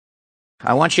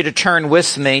I want you to turn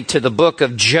with me to the book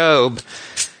of Job,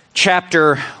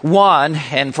 chapter 1.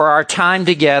 And for our time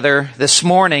together this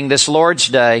morning, this Lord's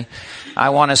Day,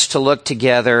 I want us to look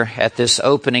together at this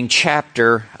opening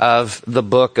chapter of the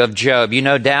book of Job. You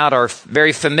no doubt are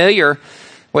very familiar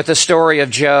with the story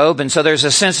of Job, and so there's a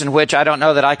sense in which I don't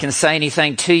know that I can say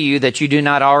anything to you that you do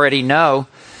not already know,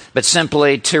 but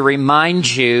simply to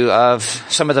remind you of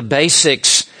some of the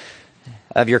basics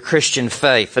of your Christian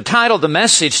faith. The title of the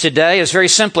message today is very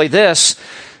simply this: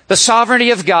 the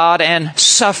sovereignty of God and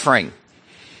suffering.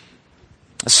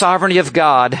 The sovereignty of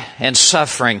God and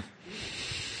suffering.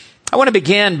 I want to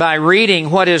begin by reading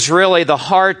what is really the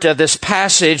heart of this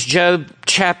passage, Job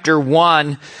chapter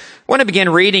 1. I want to begin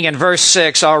reading in verse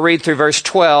 6. I'll read through verse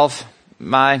 12.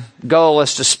 My goal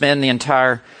is to spend the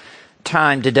entire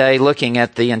time today looking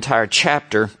at the entire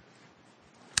chapter.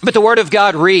 But the Word of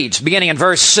God reads, beginning in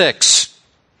verse 6.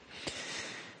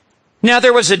 Now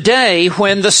there was a day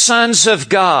when the sons of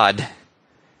God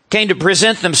came to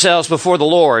present themselves before the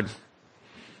Lord,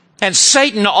 and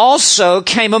Satan also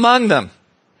came among them.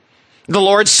 The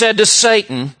Lord said to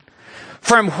Satan,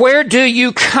 "From where do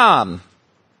you come?"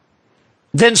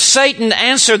 Then Satan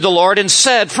answered the Lord and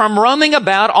said, "From roaming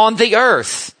about on the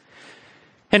earth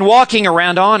and walking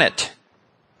around on it."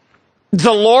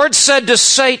 The Lord said to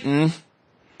Satan,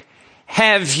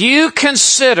 "Have you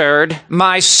considered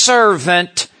my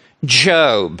servant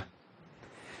Job?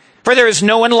 For there is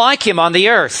no one like him on the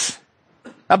earth,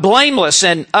 a blameless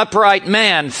and upright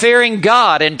man, fearing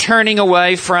God and turning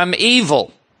away from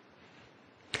evil."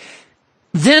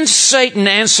 Then Satan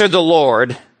answered the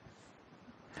Lord,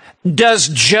 "Does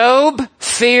Job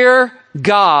fear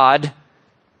God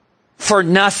for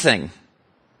nothing?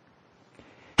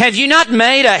 Have you not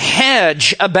made a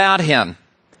hedge about him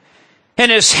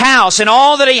and his house and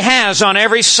all that he has on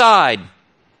every side?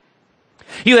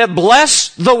 You have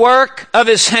blessed the work of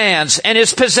his hands, and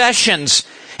his possessions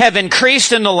have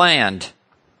increased in the land.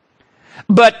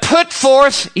 But put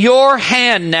forth your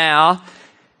hand now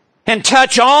and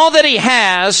touch all that he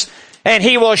has, and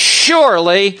he will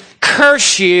surely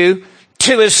curse you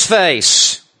to his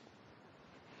face."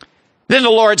 Then the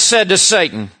Lord said to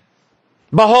Satan,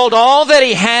 "Behold, all that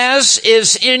he has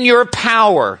is in your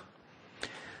power.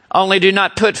 Only do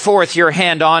not put forth your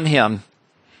hand on him."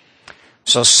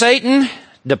 So Satan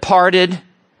departed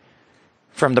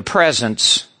from the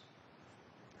presence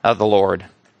of the Lord.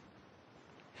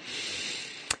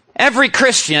 Every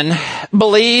Christian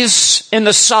believes in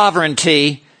the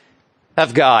sovereignty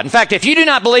of God. In fact, if you do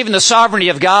not believe in the sovereignty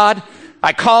of God,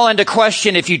 I call into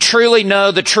question if you truly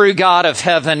know the true God of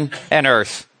heaven and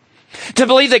earth. To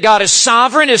believe that God is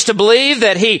sovereign is to believe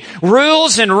that He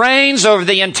rules and reigns over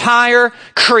the entire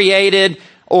created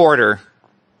order.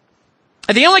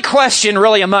 And the only question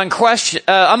really among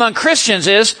Christians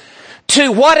is,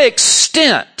 to what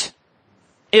extent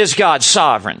is God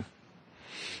sovereign?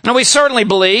 Now, we certainly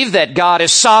believe that God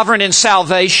is sovereign in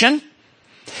salvation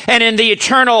and in the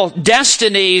eternal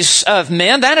destinies of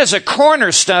men. That is a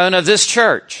cornerstone of this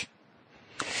church.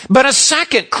 But a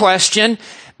second question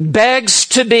begs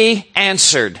to be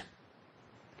answered.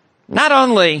 Not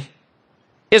only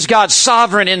is God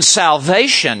sovereign in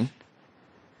salvation,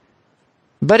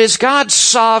 but is God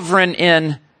sovereign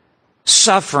in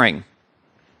suffering?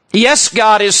 Yes,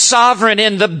 God is sovereign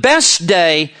in the best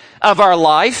day of our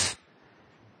life.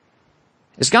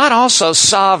 Is God also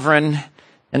sovereign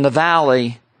in the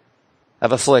valley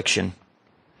of affliction?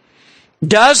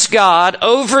 Does God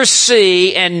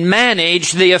oversee and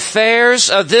manage the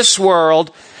affairs of this world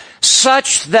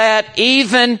such that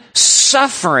even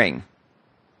suffering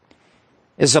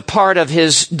is a part of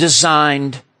His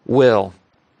designed will?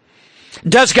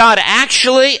 Does God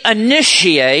actually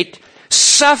initiate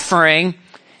suffering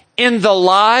in the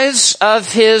lives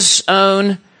of His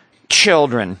own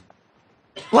children?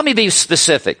 Let me be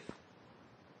specific.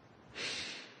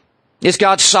 Is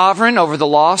God sovereign over the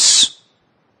loss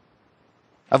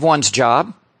of one's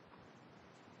job?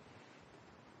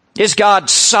 Is God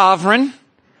sovereign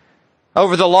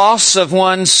over the loss of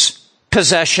one's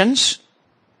possessions?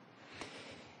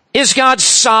 Is God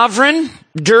sovereign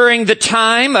during the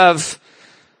time of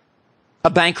a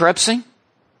bankruptcy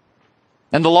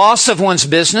and the loss of one's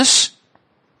business?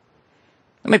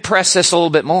 Let me press this a little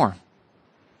bit more.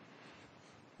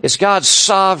 Is God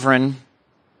sovereign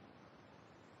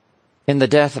in the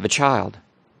death of a child?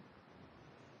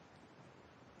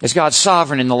 Is God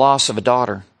sovereign in the loss of a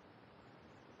daughter,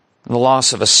 the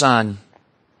loss of a son?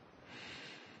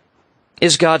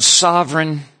 Is God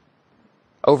sovereign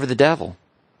over the devil?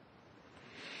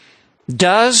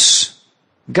 Does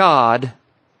God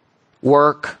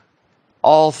work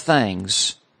all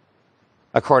things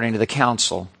according to the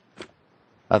counsel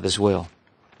of His will.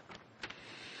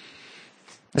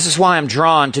 This is why I'm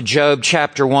drawn to Job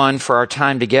chapter 1 for our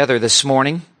time together this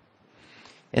morning.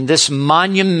 In this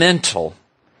monumental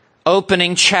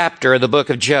opening chapter of the book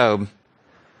of Job,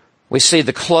 we see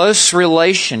the close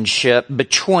relationship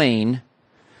between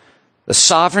the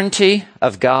sovereignty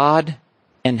of God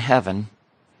in heaven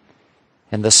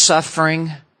and the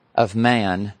suffering of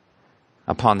man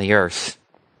upon the earth.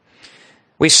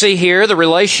 We see here the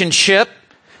relationship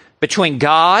between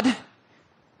God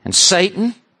and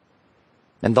Satan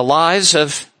and the lives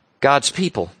of God's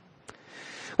people.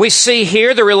 We see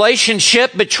here the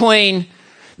relationship between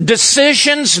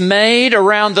decisions made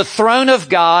around the throne of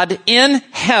God in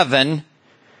heaven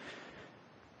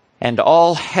and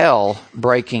all hell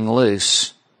breaking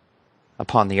loose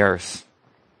upon the earth.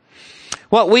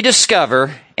 What we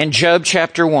discover in Job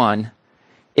chapter 1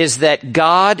 is that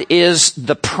God is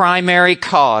the primary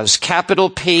cause, capital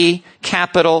P,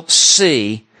 capital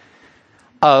C,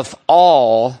 of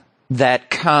all that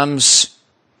comes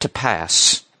to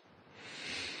pass.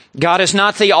 God is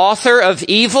not the author of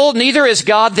evil, neither is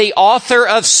God the author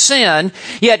of sin,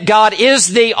 yet God is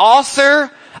the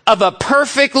author of a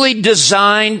perfectly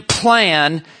designed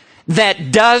plan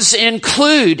that does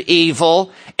include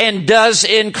evil and does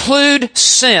include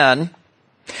sin.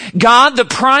 God, the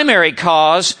primary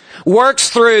cause, works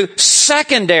through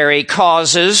secondary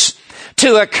causes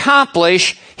to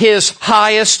accomplish His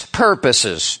highest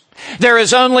purposes. There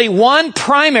is only one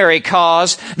primary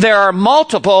cause. There are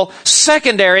multiple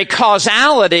secondary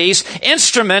causalities,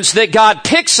 instruments that God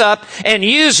picks up and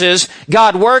uses.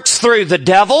 God works through the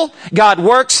devil. God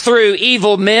works through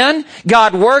evil men.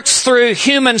 God works through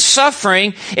human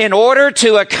suffering in order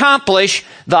to accomplish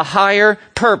the higher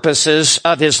purposes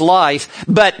of His life.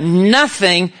 But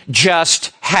nothing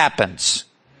just happens.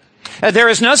 There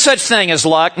is no such thing as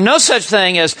luck, no such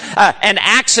thing as an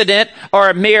accident or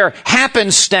a mere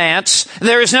happenstance.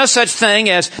 There is no such thing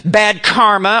as bad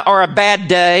karma or a bad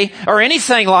day or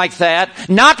anything like that.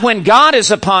 Not when God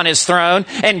is upon His throne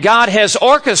and God has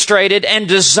orchestrated and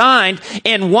designed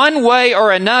in one way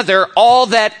or another all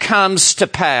that comes to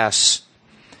pass.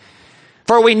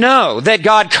 For we know that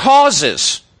God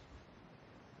causes,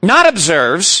 not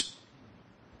observes,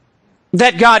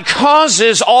 that God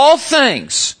causes all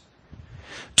things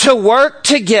to work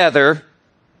together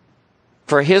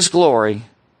for His glory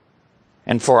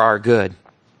and for our good.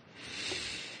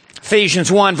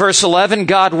 Ephesians 1 verse 11,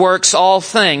 God works all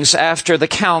things after the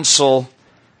counsel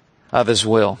of His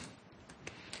will.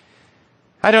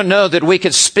 I don't know that we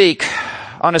could speak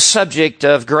on a subject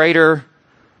of greater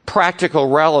practical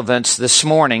relevance this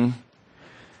morning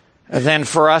than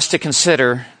for us to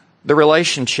consider the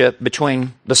relationship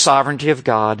between the sovereignty of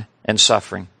God and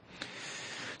suffering.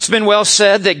 It's been well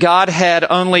said that God had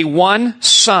only one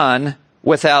son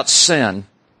without sin,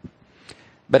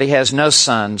 but He has no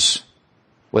sons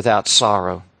without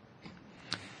sorrow.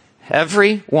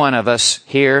 Every one of us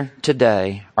here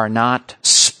today are not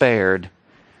spared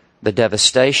the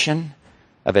devastation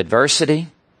of adversity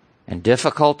and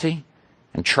difficulty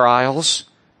and trials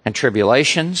and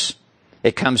tribulations.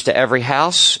 It comes to every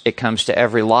house. It comes to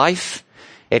every life.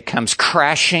 It comes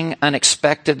crashing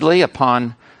unexpectedly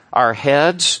upon our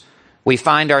heads. We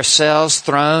find ourselves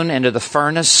thrown into the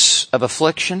furnace of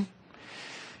affliction,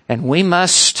 and we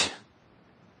must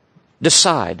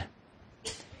decide,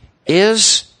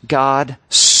 is God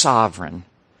sovereign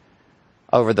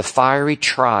over the fiery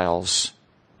trials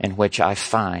in which I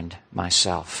find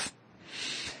myself?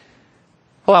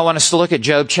 Well, I want us to look at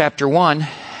Job chapter 1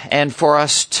 and for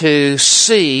us to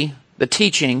see the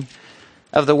teaching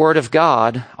of the Word of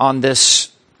God on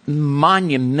this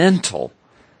monumental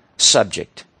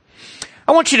subject.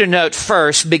 I want you to note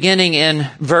first, beginning in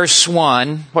verse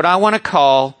 1, what I want to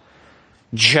call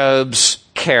Job's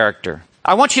character.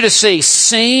 I want you to see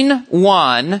scene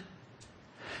 1,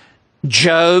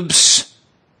 Job's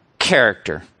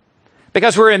character.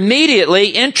 Because we're immediately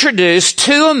introduced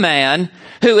to a man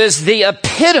who is the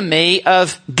epitome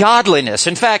of godliness.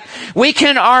 In fact, we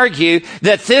can argue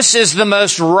that this is the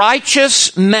most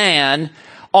righteous man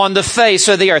on the face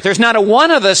of the earth. There's not a one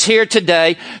of us here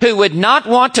today who would not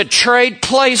want to trade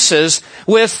places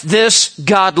with this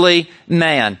godly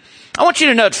man. I want you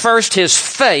to note first his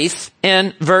faith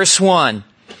in verse 1.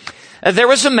 There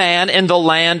was a man in the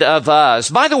land of Uz.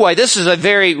 By the way, this is a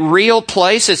very real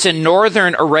place. It's in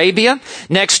northern Arabia,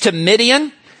 next to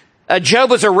Midian. Job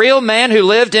was a real man who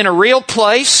lived in a real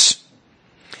place,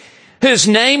 whose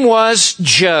name was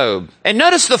Job. And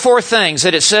notice the four things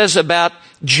that it says about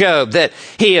Job, that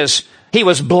he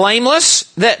was blameless.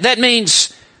 That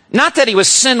means not that he was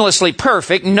sinlessly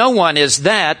perfect. No one is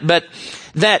that, but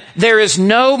that there is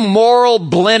no moral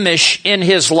blemish in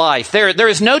his life. There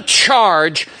is no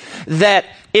charge that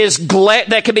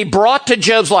can be brought to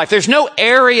Job's life. There's no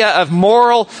area of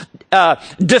moral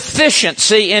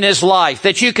deficiency in his life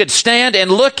that you could stand and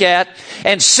look at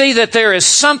and see that there is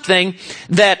something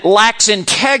that lacks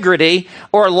integrity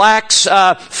or lacks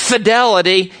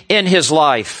fidelity in his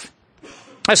life.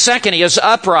 A second, he is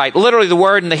upright. Literally, the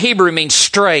word in the Hebrew means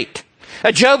straight.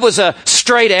 Job was a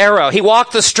straight arrow. He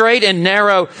walked the straight and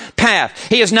narrow path.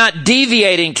 He is not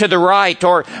deviating to the right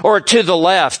or to the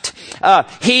left.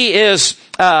 He is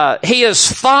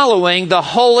following the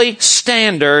holy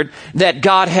standard that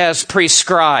God has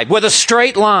prescribed with a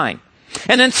straight line.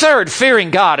 And then third,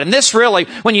 fearing God. And this really,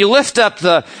 when you lift up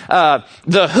the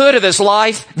hood of his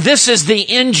life, this is the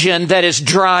engine that is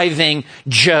driving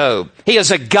Job. He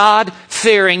is a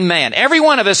God-fearing man. Every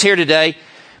one of us here today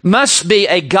must be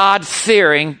a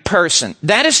God-fearing person.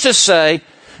 That is to say,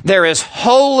 there is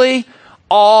holy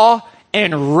awe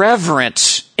and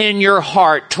reverence in your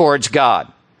heart towards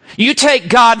God. You take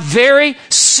God very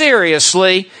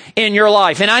seriously in your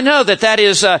life. And I know that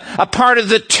is a part of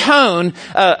the tone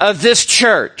of this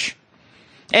church.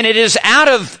 And it is out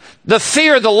of the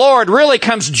fear of the Lord really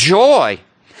comes joy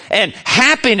and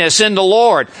happiness in the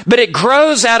Lord. But it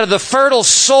grows out of the fertile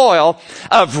soil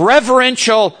of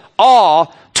reverential awe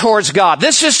towards God.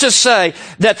 This is to say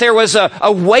that there was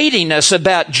a weightiness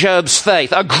about Job's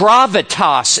faith, a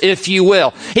gravitas, if you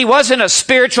will. He wasn't a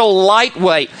spiritual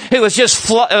lightweight who was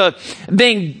just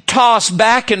being tossed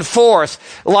back and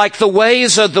forth like the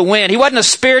waves of the wind. He wasn't a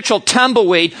spiritual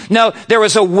tumbleweed. No, there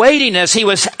was a weightiness. He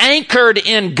was anchored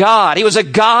in God. He was a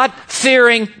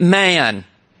God-fearing man.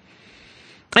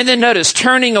 And then notice,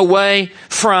 turning away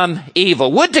from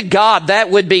evil. Would to God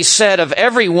that would be said of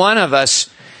every one of us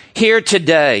here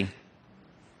today.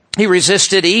 He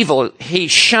resisted evil. He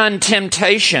shunned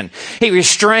temptation. He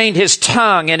restrained his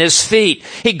tongue and his feet.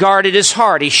 He guarded his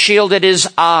heart. He shielded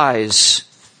his eyes.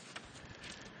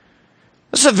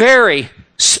 This is a very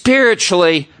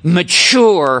spiritually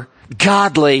mature,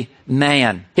 godly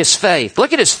man. His faith.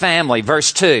 Look at his family,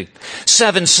 verse 2.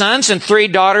 7 sons and 3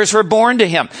 daughters were born to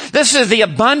him. This is the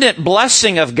abundant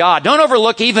blessing of God. Don't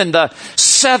overlook even the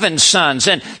 7 sons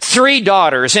and 3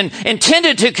 daughters, and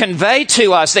intended to convey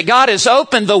to us that God has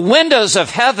opened the windows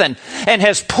of heaven and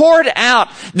has poured out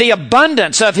the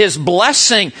abundance of his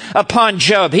blessing upon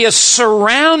Job. He is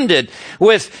surrounded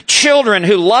with children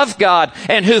who love God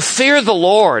and who fear the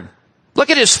Lord. Look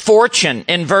at his fortune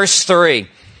in verse 3.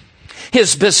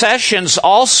 His possessions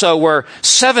also were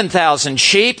 7,000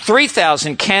 sheep,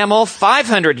 3,000 camel,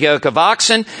 500 yoke of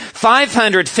oxen,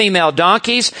 500 female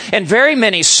donkeys, and very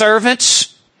many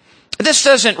servants. This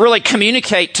doesn't really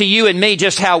communicate to you and me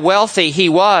just how wealthy he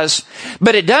was,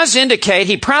 but it does indicate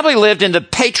he probably lived in the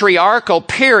patriarchal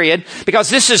period, because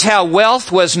this is how wealth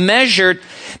was measured.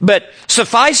 But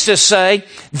suffice to say,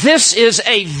 this is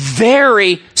a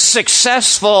very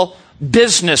successful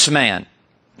businessman.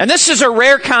 And this is a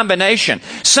rare combination.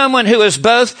 Someone who is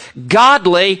both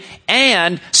godly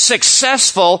and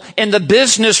successful in the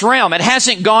business realm. It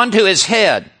hasn't gone to his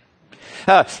head.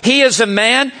 He is a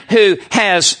man who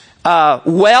has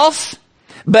wealth,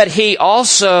 but he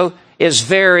also is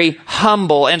very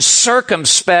humble and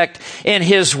circumspect in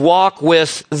his walk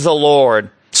with the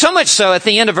Lord. So much so, at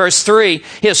the end of verse 3,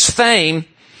 his fame,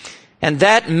 and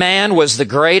that man was the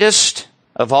greatest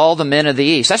of all the men of the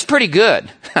East. That's pretty good.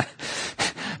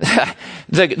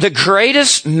 The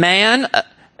greatest man,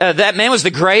 that man was the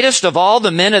greatest of all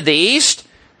the men of the East.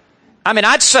 I mean,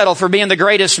 I'd settle for being the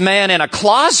greatest man in a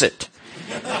closet.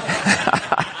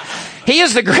 He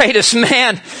is the greatest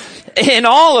man in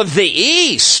all of the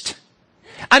East.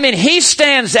 I mean, he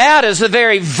stands out as the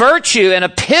very virtue and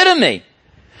epitome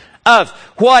of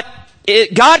what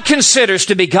God considers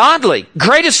to be godly.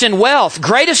 Greatest in wealth,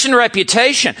 greatest in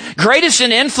reputation, greatest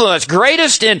in influence,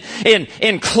 greatest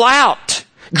in clout,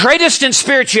 greatest in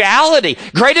spirituality,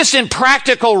 greatest in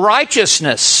practical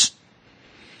righteousness.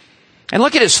 And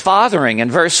look at his fathering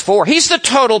in verse 4. He's the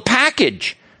total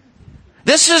package.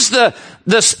 This is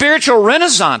the spiritual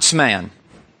Renaissance man.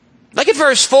 Look at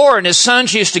verse 4. And his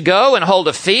sons used to go and hold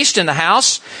a feast in the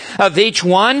house of each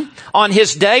one on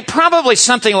his day, probably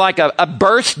something like a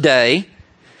birthday.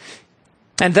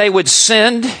 And they would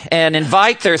send and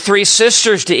invite their 3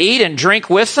 sisters to eat and drink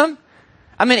with them.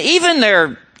 I mean, even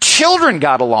their children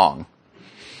got along.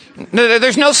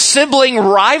 There's no sibling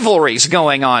rivalries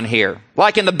going on here,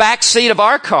 like in the back seat of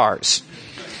our cars.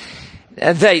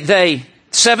 They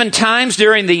 7 times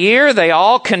during the year, they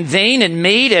all convene and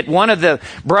meet at one of the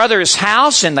brothers'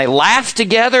 house, and they laugh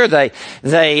together.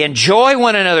 They enjoy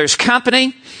one another's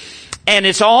company. And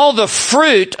it's all the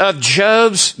fruit of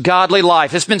Job's godly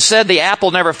life. It's been said the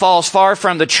apple never falls far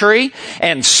from the tree,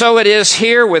 and so it is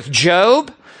here with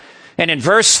Job. And in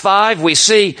verse 5, we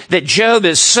see that Job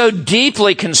is so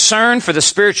deeply concerned for the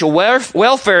spiritual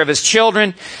welfare of his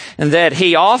children and that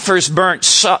he offers burnt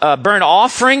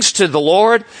offerings to the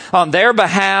Lord on their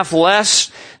behalf,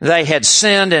 lest they had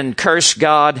sinned and cursed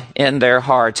God in their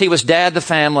hearts. He was dad the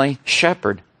family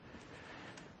shepherd.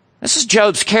 This is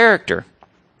Job's character.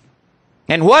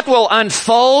 And what will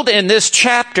unfold in this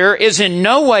chapter is in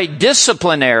no way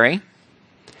disciplinary.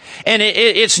 And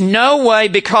it's no way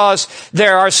because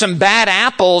there are some bad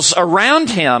apples around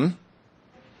him.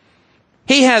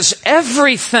 He has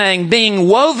everything being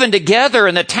woven together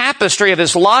in the tapestry of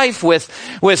his life with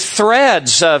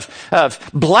threads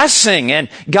of blessing and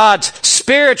God's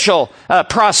spiritual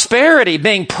prosperity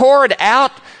being poured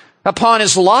out upon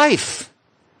his life.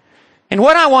 And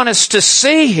what I want us to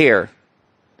see here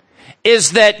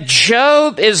is that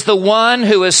Job is the one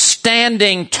who is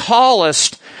standing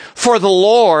tallest for the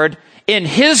Lord in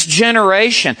his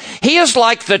generation. He is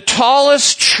like the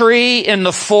tallest tree in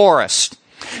the forest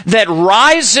that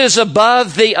rises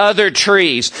above the other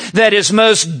trees, that is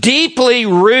most deeply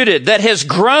rooted, that has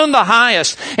grown the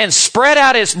highest and spread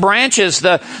out its branches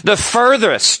the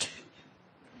furthest.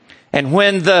 And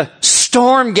when the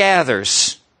storm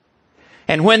gathers,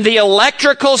 and when the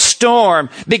electrical storm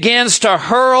begins to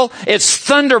hurl its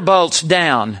thunderbolts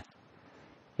down,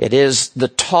 it is the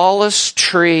tallest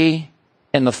tree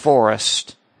in the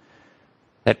forest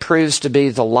that proves to be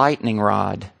the lightning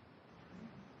rod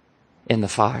in the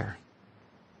fire.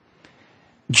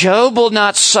 Job will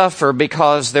not suffer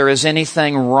because there is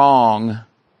anything wrong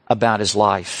about his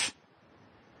life.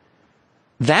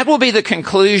 That will be the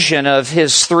conclusion of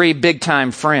his three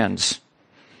big-time friends,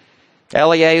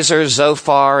 Eliezer,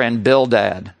 Zophar, and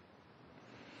Bildad.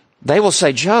 They will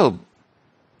say, Job,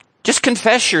 just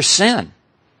confess your sin.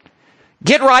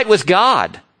 Get right with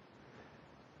God.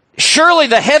 Surely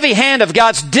the heavy hand of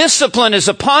God's discipline is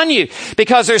upon you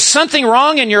because there's something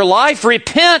wrong in your life.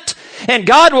 Repent, and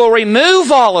God will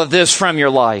remove all of this from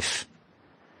your life.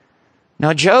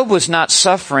 Now, Job was not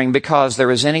suffering because there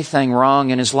was anything wrong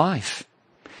in his life.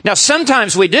 Now,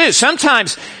 sometimes we do.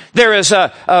 Sometimes there is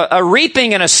a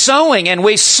reaping and a sowing, and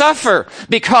we suffer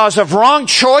because of wrong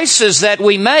choices that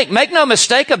we make. Make no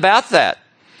mistake about that.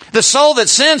 The soul that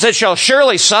sins, it shall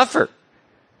surely suffer.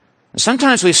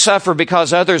 Sometimes we suffer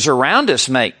because others around us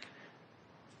make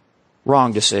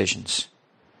wrong decisions.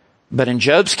 But in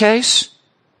Job's case,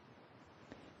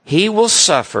 he will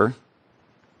suffer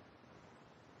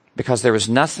because there is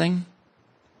nothing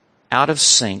out of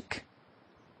sync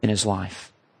in his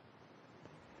life.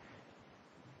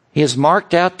 He is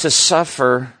marked out to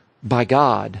suffer by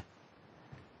God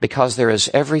because there is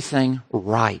everything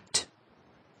right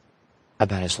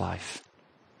about his life.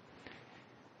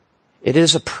 It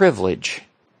is a privilege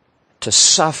to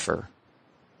suffer,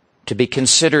 to be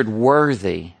considered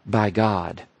worthy by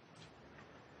God,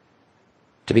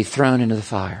 to be thrown into the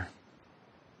fire.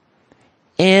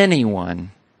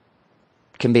 Anyone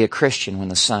can be a Christian when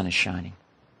the sun is shining.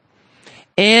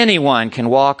 Anyone can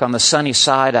walk on the sunny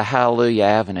side of Hallelujah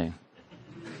Avenue.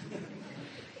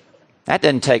 That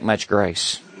doesn't take much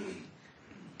grace.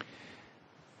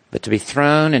 But to be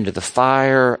thrown into the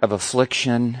fire of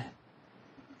affliction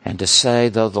and to say,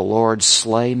 though the Lord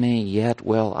slay me, yet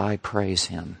will I praise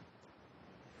him.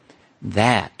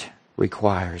 That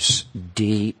requires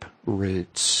deep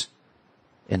roots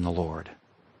in the Lord.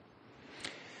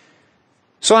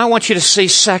 So I want you to see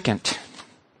second.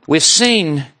 We've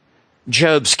seen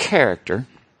Job's character,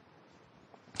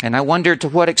 and I wonder to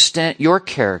what extent your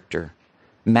character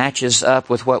matches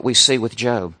up with what we see with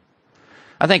Job.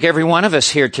 I think every one of us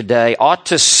here today ought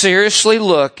to seriously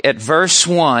look at verse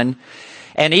 1.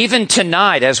 And even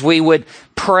tonight, as we would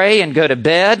pray and go to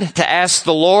bed, to ask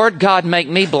the Lord, God, make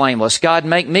me blameless. God,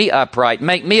 make me upright.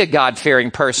 Make me a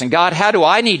God-fearing person. God, how do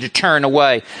I need to turn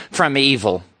away from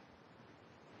evil?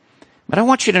 But I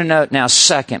want you to note now,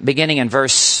 second, beginning in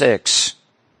verse 6,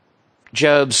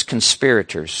 Job's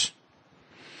conspirators.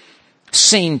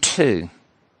 Scene 2.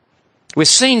 We've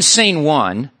seen scene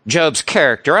 1, Job's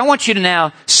character. I want you to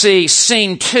now see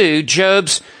scene 2,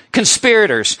 Job's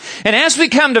conspirators. And as we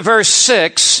come to verse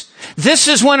 6, this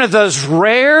is one of those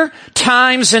rare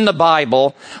times in the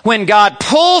Bible when God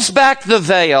pulls back the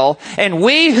veil, and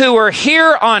we who are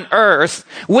here on earth,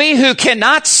 we who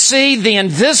cannot see the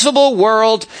invisible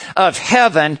world of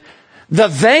heaven, the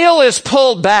veil is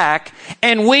pulled back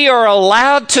and we are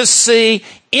allowed to see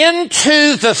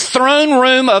into the throne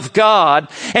room of God,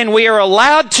 and we are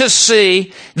allowed to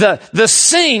see the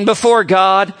scene before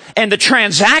God and the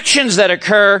transactions that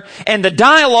occur and the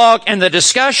dialogue and the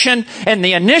discussion and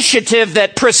the initiative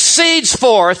that proceeds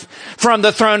forth from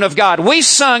the throne of God. We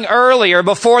sung earlier,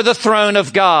 before the throne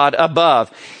of God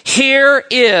above. Here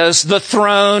is the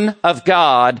throne of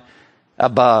God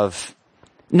above.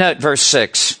 Note verse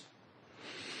 6.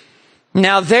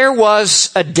 Now there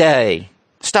was a day.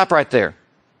 Stop right there.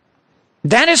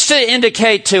 That is to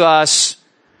indicate to us,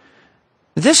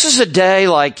 this is a day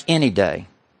like any day.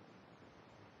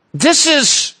 This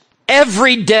is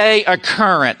everyday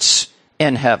occurrence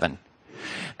in heaven.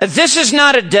 This is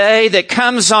not a day that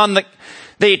comes on the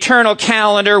eternal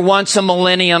calendar once a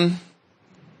millennium.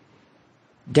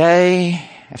 Day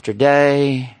after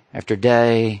day after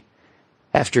day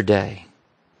after day.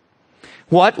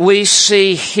 What we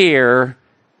see here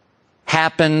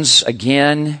happens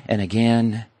again and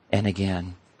again and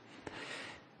again.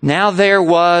 Now there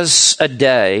was a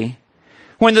day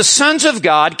when the sons of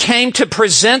God came to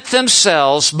present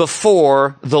themselves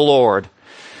before the Lord.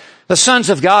 The sons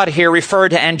of God here refer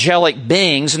to angelic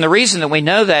beings, and the reason that we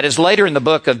know that is later in the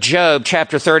book of Job,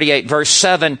 chapter 38, verse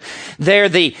 7, there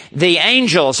the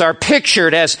angels are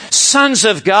pictured as sons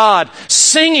of God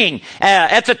singing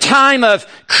at the time of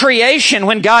creation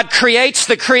when God creates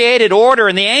the created order,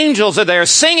 and the angels are there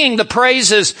singing the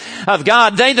praises of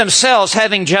God, they themselves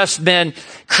having just been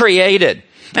created.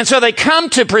 And so they come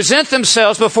to present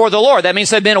themselves before the Lord. That means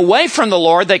they've been away from the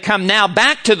Lord. They come now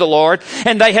back to the Lord,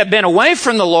 and they have been away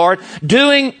from the Lord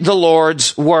doing the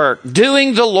Lord's work,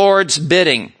 doing the Lord's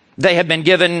bidding. They have been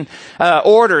given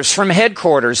orders from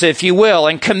headquarters, if you will,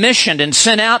 and commissioned and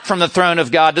sent out from the throne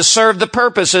of God to serve the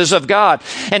purposes of God.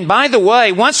 And by the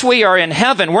way, once we are in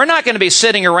heaven, we're not going to be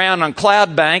sitting around on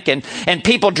cloud bank and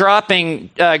people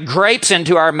dropping grapes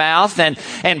into our mouth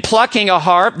and plucking a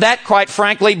harp. That, quite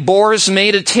frankly, bores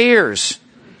me to tears.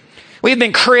 We've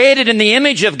been created in the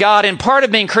image of God, and part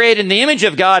of being created in the image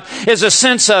of God is a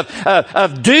sense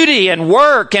of duty and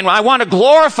work, and I want to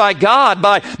glorify God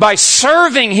by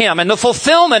serving Him, and the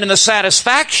fulfillment and the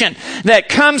satisfaction that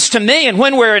comes to me. And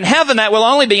when we're in heaven, that will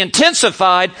only be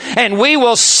intensified, and we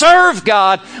will serve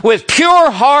God with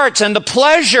pure hearts, and the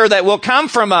pleasure that will come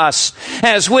from us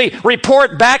as we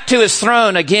report back to His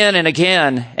throne again and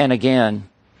again and again.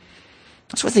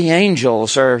 That's what the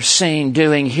angels are seen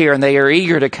doing here, and they are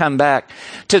eager to come back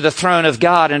to the throne of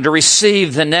God and to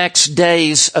receive the next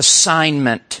day's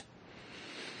assignment.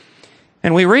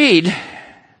 And we read,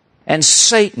 and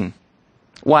Satan.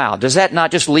 Wow, does that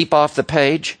not just leap off the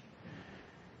page?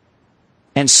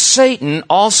 And Satan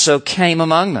also came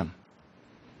among them.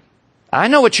 I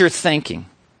know what you're thinking.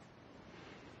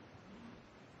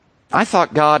 I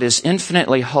thought God is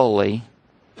infinitely holy,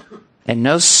 and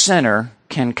no sinner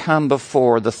can come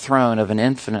before the throne of an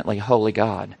infinitely holy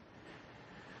God.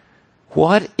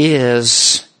 What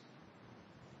is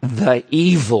the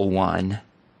evil one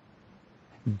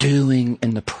doing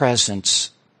in the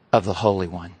presence of the Holy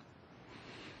One?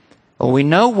 Well, we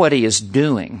know what he is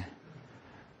doing,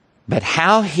 but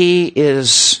how he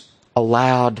is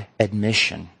allowed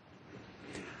admission,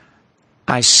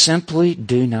 I simply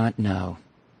do not know.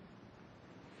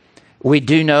 We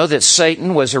do know that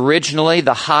Satan was originally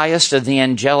the highest of the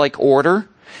angelic order.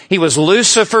 He was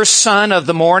Lucifer's son of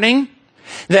the morning,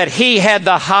 that he had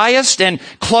the highest and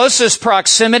closest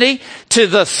proximity to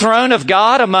the throne of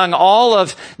God among all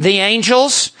of the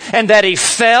angels, and that he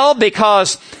fell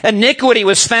because iniquity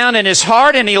was found in his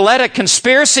heart, and he led a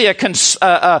conspiracy,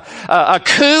 a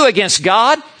coup against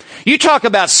God. You talk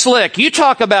about slick, you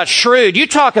talk about shrewd, you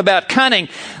talk about cunning.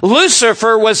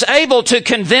 Lucifer was able to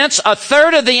convince a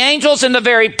third of the angels in the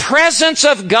very presence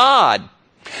of God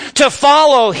to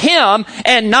follow him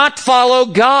and not follow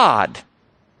God.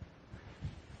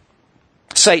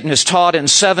 Satan is taught in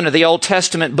 7 of the Old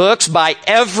Testament books by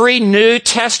every New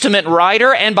Testament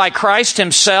writer and by Christ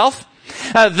himself.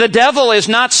 The devil is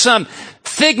not some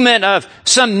figment of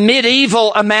some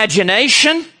medieval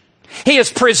imagination. He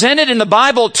is presented in the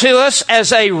Bible to us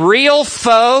as a real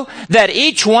foe that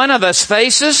each one of us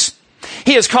faces.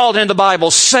 He is called in the Bible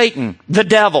Satan, the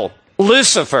devil,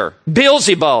 Lucifer,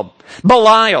 Beelzebub,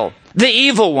 Belial, the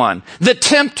evil one, the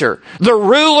tempter, the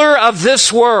ruler of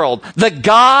this world, the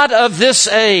god of this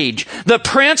age, the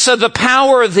prince of the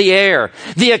power of the air,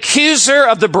 the accuser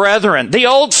of the brethren, the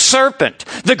old serpent,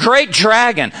 the great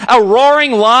dragon, a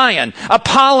roaring lion,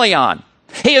 Apollyon.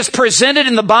 He is presented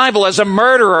in the Bible as a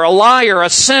murderer, a liar, a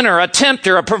sinner, a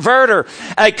tempter, a perverter,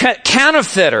 a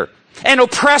counterfeiter, an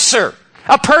oppressor,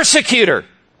 a persecutor.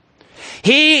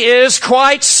 He is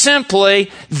quite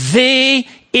simply the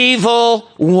evil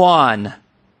one.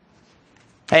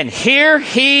 And here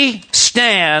he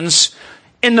stands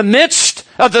in the midst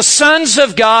of the sons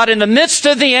of God, in the midst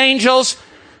of the angels,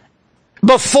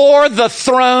 before the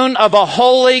throne of a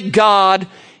holy God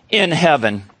in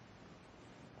heaven.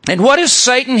 And what is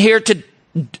Satan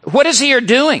what is he here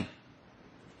doing?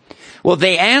 Well,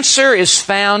 the answer is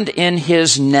found in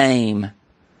his name,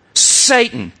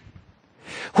 Satan,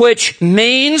 which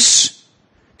means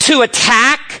to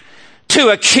attack, to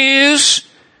accuse,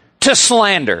 to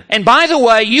slander. And by the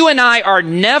way, you and I are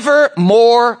never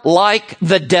more like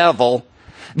the devil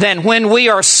than when we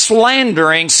are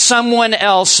slandering someone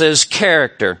else's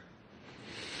character.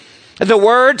 The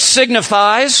word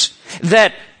signifies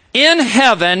that in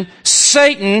heaven,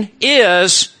 Satan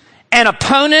is an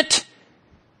opponent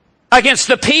against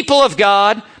the people of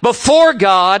God, before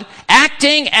God,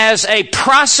 acting as a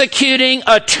prosecuting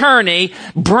attorney,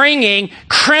 bringing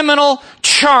criminal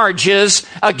charges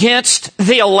against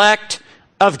the elect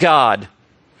of God.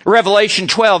 Revelation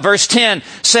 12, verse 10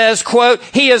 says, quote,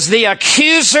 he is the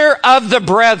accuser of the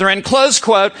brethren, close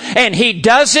quote, and he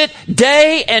does it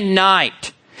day and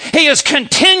night. He is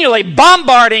continually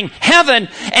bombarding heaven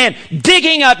and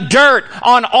digging up dirt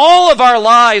on all of our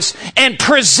lives and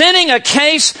presenting a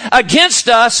case against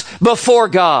us before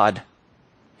God.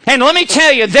 And let me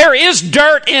tell you, there is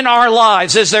dirt in our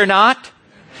lives, is there not?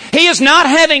 He is not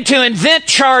having to invent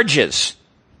charges.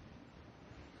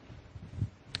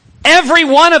 Every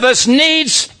one of us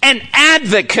needs an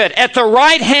advocate at the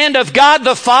right hand of God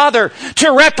the Father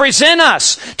to represent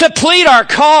us, to plead our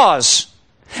cause.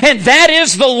 And that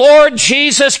is the Lord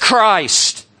Jesus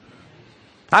Christ.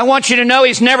 I want you to know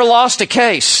He's never lost a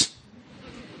case.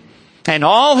 And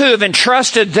all who have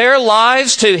entrusted their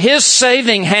lives to His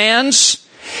saving hands,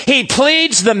 He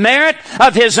pleads the merit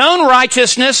of His own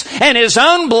righteousness and His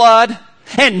own blood,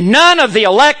 and none of the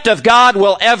elect of God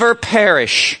will ever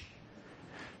perish.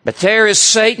 But there is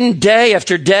Satan day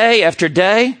after day after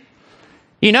day.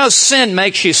 You know, sin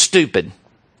makes you stupid.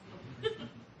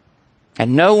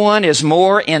 And no one is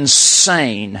more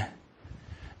insane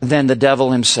than the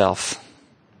devil himself.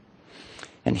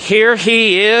 And here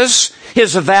he is,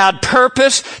 his avowed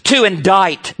purpose to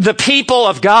indict the people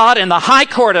of God in the high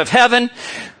court of heaven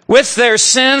with their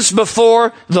sins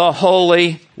before the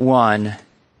Holy One.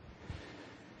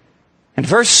 In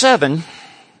verse 7,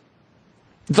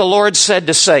 the Lord said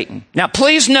to Satan. Now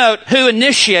please note who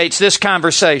initiates this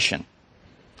conversation.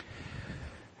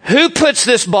 Who puts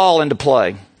this ball into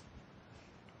play?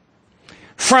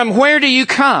 From where do you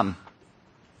come?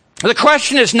 The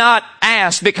question is not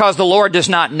asked because the Lord does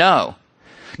not know.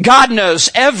 God knows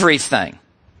everything.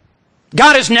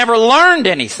 God has never learned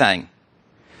anything.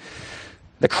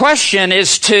 The question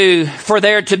is for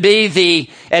there to be the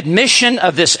admission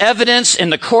of this evidence in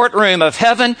the courtroom of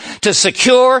heaven to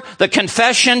secure the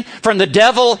confession from the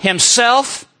devil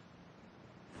himself.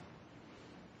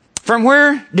 From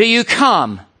where do you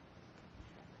come?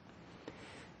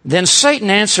 Then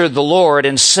Satan answered the Lord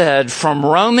and said, from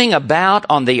roaming about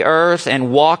on the earth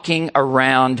and walking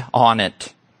around on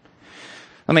it.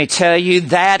 Let me tell you,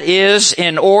 that is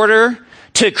in order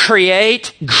to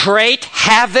create great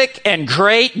havoc and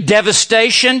great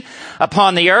devastation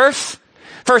upon the earth.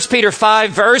 1 Peter 5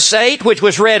 verse 8, which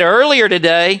was read earlier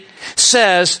today,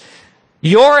 says,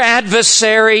 your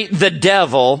adversary, the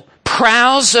devil,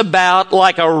 prowls about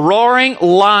like a roaring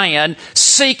lion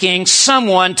seeking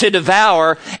someone to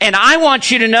devour. And I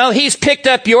want you to know he's picked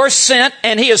up your scent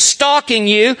and he is stalking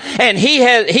you and he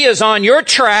is on your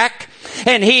track,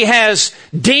 and he has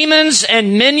demons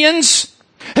and minions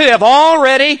who have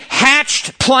already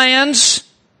hatched plans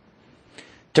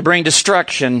to bring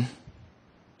destruction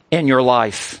in your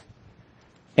life.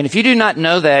 And if you do not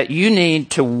know that, you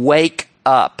need to wake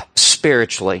up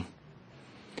spiritually.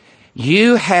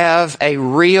 You have a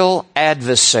real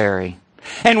adversary.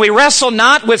 And we wrestle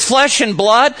not with flesh and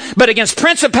blood, but against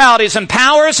principalities and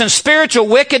powers and spiritual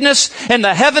wickedness in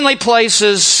the heavenly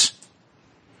places.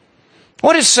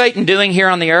 What is Satan doing here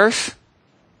on the earth?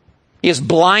 He is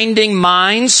blinding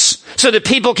minds so that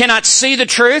people cannot see the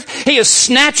truth. He is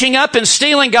snatching up and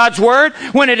stealing God's word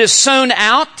when it is sown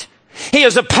out. He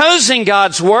is opposing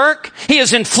God's work. He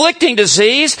is inflicting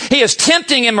disease. He is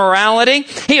tempting immorality.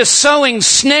 He is sowing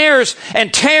snares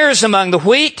and tares among the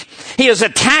wheat. He is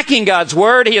attacking God's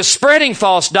word. He is spreading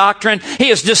false doctrine. He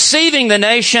is deceiving the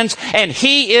nations. And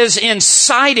he is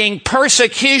inciting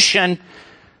persecution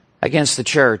against the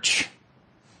church.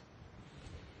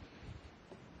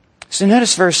 So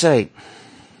notice verse 8.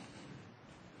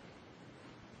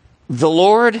 The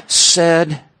Lord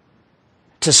said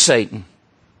to Satan,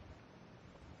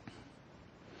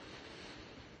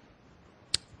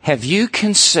 have you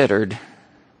considered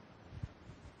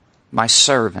my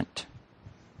servant,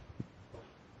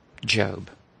 Job.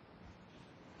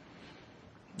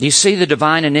 Do you see the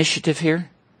divine initiative here?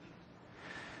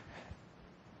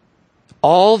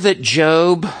 All that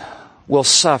Job will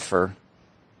suffer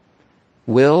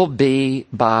will be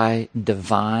by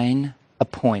divine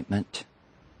appointment,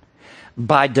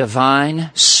 by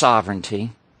divine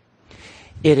sovereignty.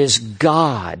 It is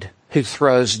God who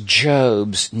throws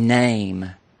Job's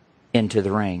name into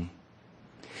the ring.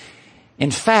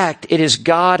 In fact, it is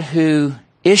God who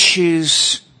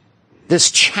issues this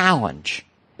challenge.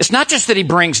 It's not just that he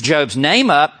brings Job's name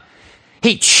up,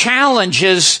 he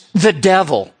challenges the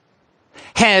devil.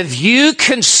 Have you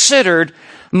considered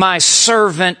my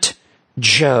servant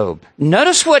Job?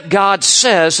 Notice what God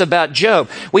says about Job.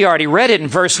 We already read it in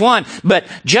verse 1, but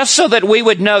just so that we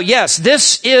would know, yes,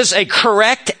 this is a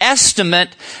correct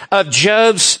estimate of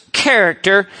Job's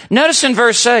character. Notice in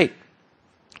verse 8,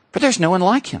 for there's no one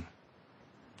like him.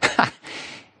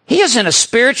 He is in a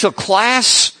spiritual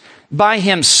class by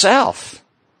himself.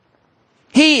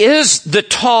 He is the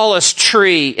tallest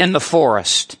tree in the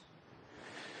forest.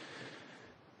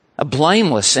 A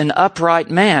blameless and upright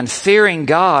man, fearing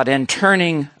God and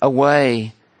turning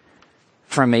away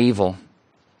from evil.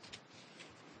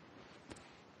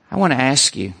 I want to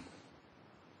ask you,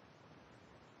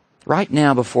 right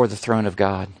now before the throne of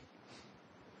God,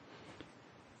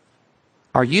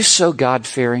 are you so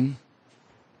God-fearing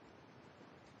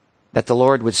that the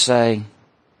Lord would say,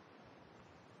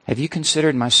 have you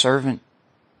considered my servant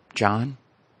John?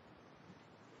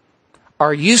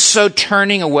 Are you so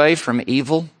turning away from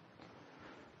evil?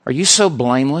 Are you so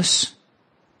blameless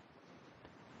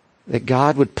that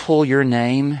God would pull your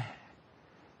name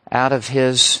out of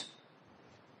his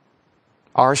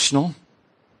arsenal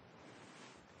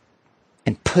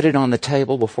and put it on the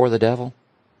table before the devil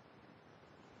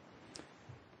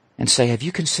and say, have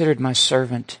you considered my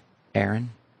servant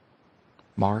Aaron,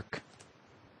 Mark?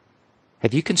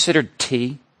 Have you considered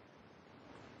T?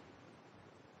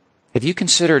 Have you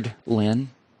considered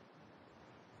Lynn?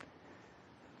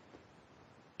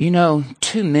 You know,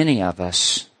 too many of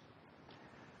us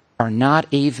are not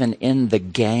even in the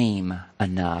game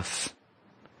enough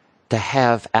to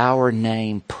have our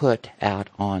name put out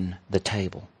on the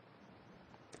table.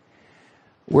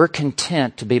 We're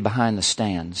content to be behind the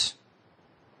stands,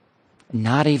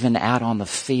 not even out on the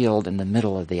field in the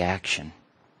middle of the action.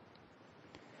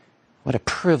 What a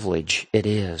privilege it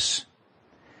is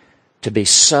to be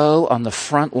so on the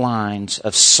front lines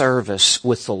of service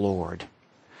with the Lord,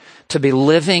 to be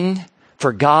living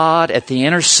for God at the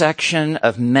intersection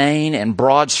of Main and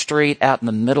Broad Street out in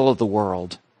the middle of the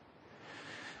world,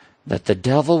 that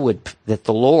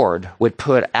the Lord would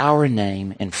put our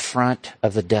name in front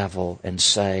of the devil and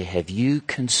say, have you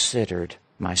considered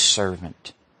my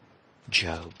servant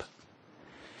Job?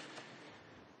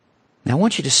 Now I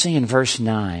want you to see in verse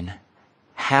 9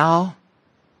 how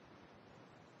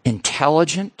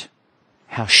intelligent,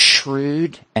 how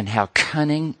shrewd, and how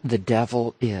cunning the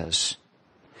devil is.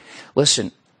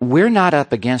 Listen, we're not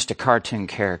up against a cartoon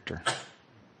character.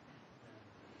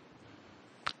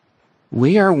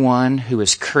 We are one who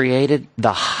has created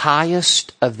the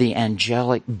highest of the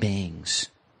angelic beings.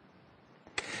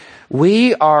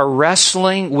 We are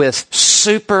wrestling with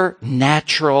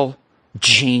supernatural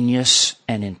genius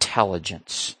and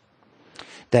intelligence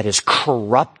that is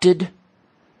corrupted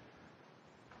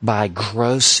by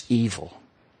gross evil.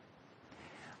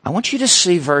 I want you to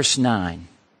see verse 9.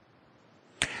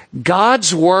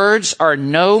 God's words are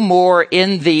no more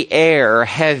in the air.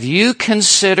 Have you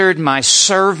considered my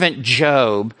servant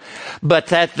Job? But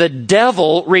that the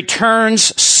devil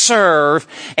returns serve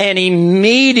and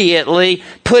immediately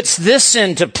puts this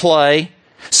into play.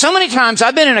 So many times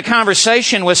I've been in a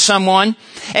conversation with someone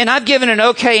and I've given an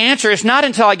okay answer. It's not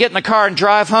until I get in the car and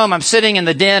drive home, I'm sitting in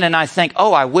the den and I think,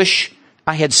 oh, I wish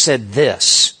I had said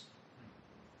this.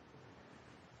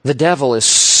 The devil is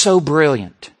so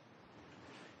brilliant.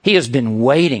 He has been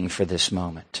waiting for this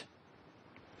moment.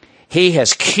 He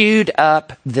has queued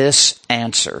up this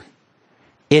answer.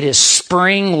 It is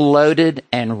spring-loaded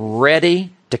and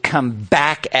ready to come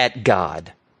back at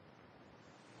God.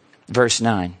 Verse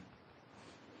 9.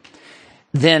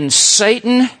 Then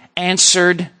Satan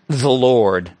answered the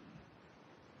Lord,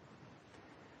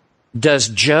 does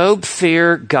Job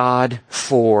fear God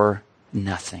for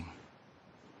nothing?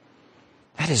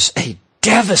 That is a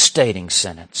devastating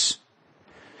sentence.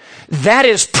 That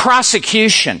is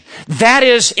prosecution. That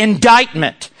is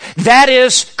indictment. That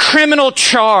is criminal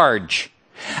charge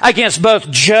against both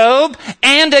Job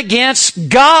and against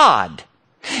God.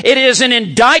 It is an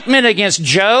indictment against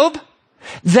Job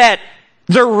that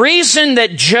the reason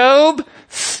that Job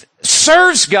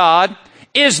serves God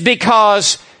is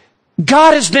because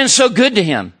God has been so good to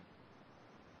him.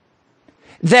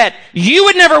 That you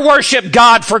would never worship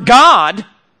God for God.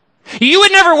 You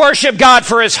would never worship God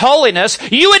for His holiness.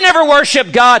 You would never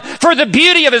worship God for the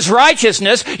beauty of His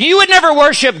righteousness. You would never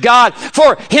worship God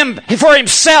for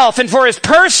Himself and for His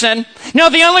person. No,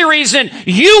 the only reason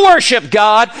you worship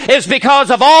God is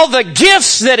because of all the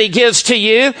gifts that He gives to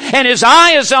you. And His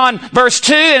eye is on verse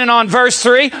 2 and on verse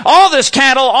 3. All this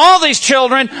cattle, all these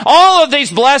children, all of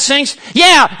these blessings.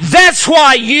 Yeah, that's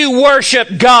why you worship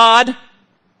God.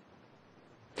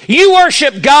 You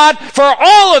worship God for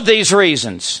all of these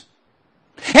reasons.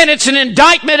 And it's an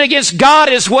indictment against God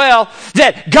as well,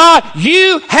 that God,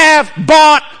 you have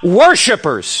bought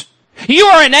worshipers. You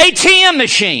are an ATM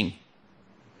machine.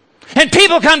 And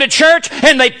people come to church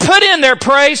and they put in their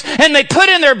praise and they put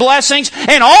in their blessings,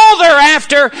 and all they're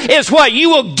after is what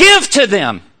you will give to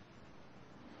them.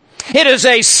 It is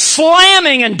a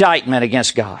slamming indictment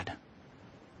against God.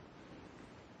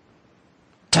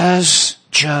 Does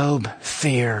Job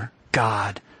fear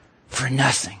God for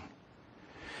nothing?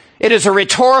 It is a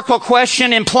rhetorical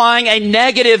question implying a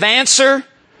negative answer.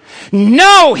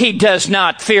 No, he does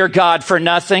not fear God for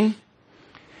nothing.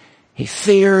 He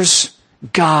fears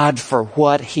God for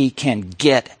what he can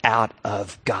get out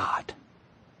of God.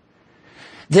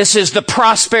 This is the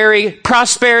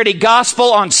prosperity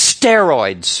gospel on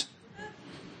steroids.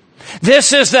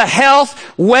 This is the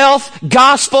health, wealth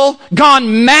gospel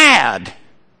gone mad.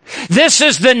 This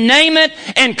is the name it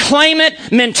and claim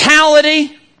it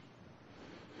mentality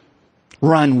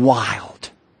run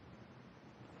wild.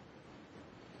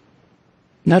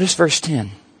 Notice verse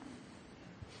 10.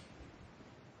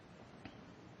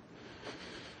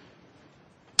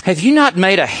 Have you not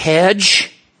made a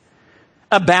hedge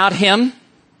about him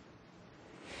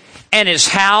and his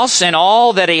house and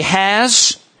all that he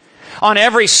has on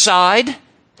every side?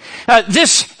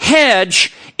 This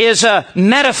hedge is a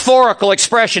metaphorical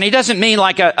expression. He doesn't mean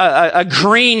like a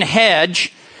green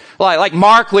hedge, like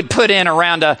Mark would put in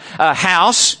around a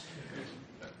house.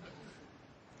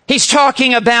 He's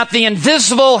talking about the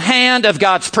invisible hand of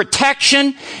God's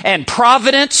protection and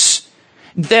providence,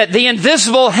 that the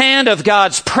invisible hand of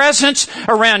God's presence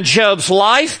around Job's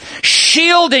life,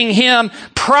 shielding him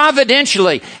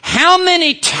providentially. How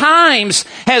many times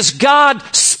has God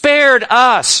spared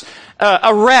us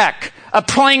a wreck, a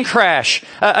plane crash,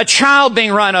 a child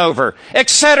being run over,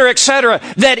 etc.,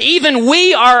 that even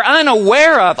we are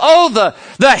unaware of? Oh,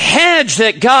 the hedge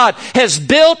that God has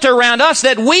built around us,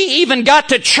 that we even got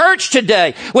to church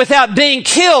today without being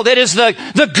killed. It is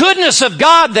the goodness of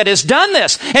God that has done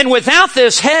this. And without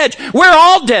this hedge, we're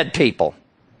all dead people.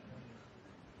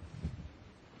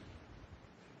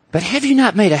 But have you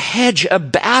not made a hedge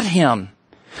about him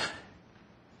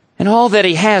and all that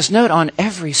he has? Note, on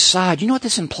every side. You know what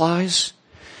this implies?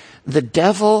 The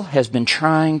devil has been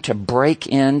trying to break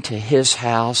into his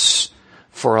house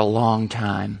for a long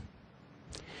time.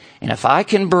 And if I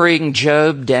can bring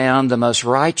Job down, the most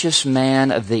righteous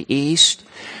man of the East,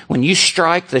 when you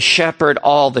strike the shepherd,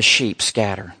 all the sheep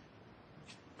scatter.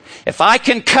 If I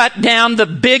can cut down the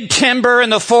big timber in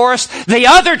the forest, the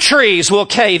other trees will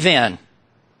cave in.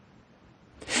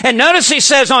 And notice he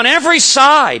says on every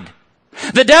side.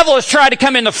 The devil has tried to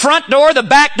come in the front door, the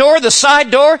back door, the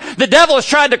side door. The devil has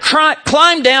tried to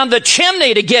climb down the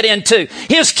chimney to get into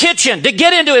his kitchen, to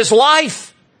get into his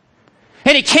life.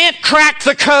 And he can't crack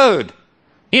the code.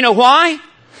 You know why?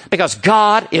 Because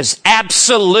God is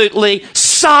absolutely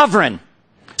sovereign.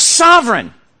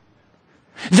 Sovereign.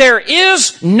 There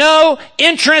is no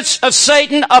entrance of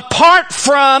Satan apart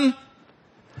from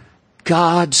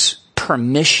God's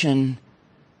permission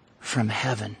from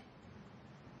heaven.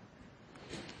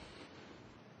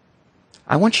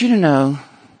 I want you to know,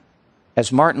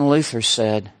 as Martin Luther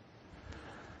said,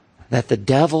 that the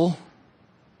devil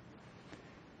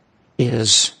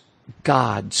is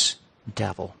God's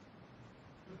devil.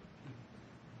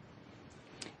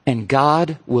 And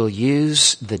God will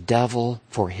use the devil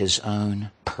for his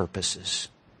own purposes.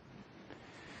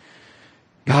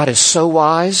 God is so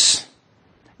wise,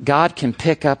 God can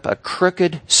pick up a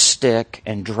crooked stick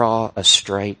and draw a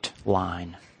straight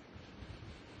line.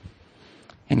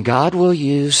 And God will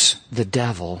use the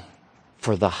devil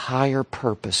for the higher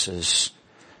purposes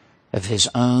of his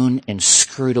own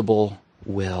inscrutable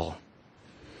will.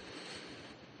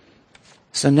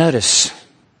 So notice,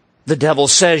 the devil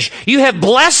says, you have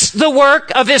blessed the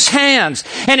work of his hands,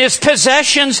 and his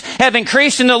possessions have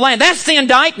increased in the land. That's the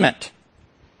indictment.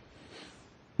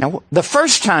 Now, the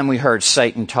first time we heard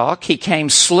Satan talk, he came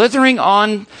slithering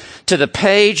on to the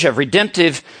page of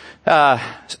redemptive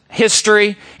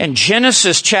history in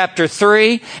Genesis chapter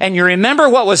 3. And you remember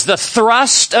what was the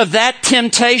thrust of that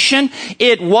temptation?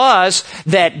 It was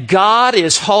that God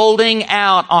is holding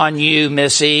out on you,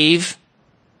 Miss Eve.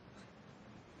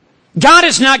 God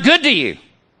is not good to you.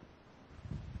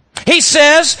 He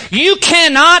says, you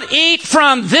cannot eat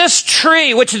from this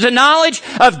tree, which is the knowledge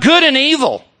of good and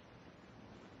evil.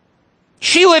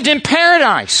 She lived in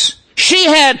paradise. She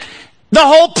had the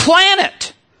whole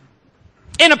planet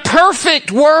in a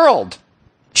perfect world.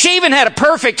 She even had a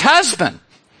perfect husband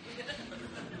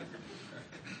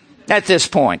at this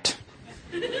point.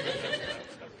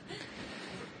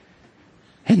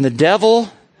 And the devil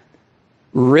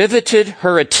riveted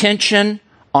her attention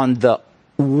on the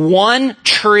one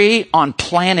tree on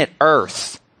planet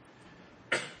Earth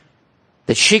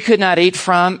that she could not eat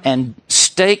from, and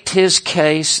staked his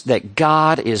case that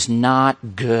God is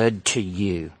not good to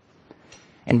you.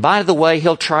 And by the way,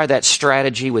 he'll try that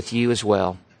strategy with you as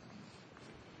well.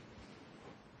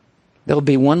 There'll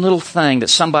be one little thing that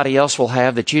somebody else will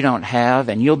have that you don't have,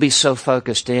 and you'll be so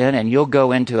focused in, and you'll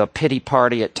go into a pity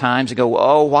party at times and go,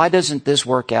 oh, why doesn't this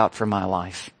work out for my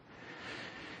life?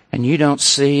 And you don't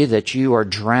see that you are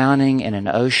drowning in an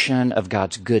ocean of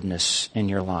God's goodness in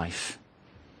your life.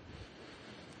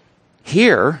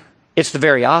 Here, it's the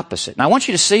very opposite. And I want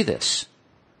you to see this.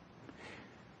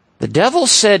 The devil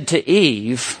said to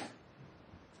Eve,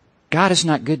 God is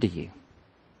not good to you.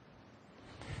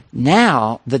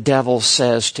 Now the devil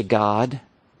says to God,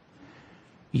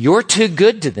 you're too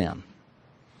good to them.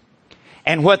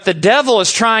 And what the devil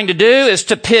is trying to do is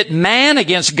to pit man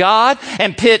against God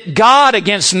and pit God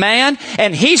against man.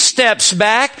 And he steps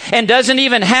back and doesn't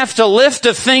even have to lift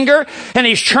a finger. And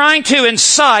he's trying to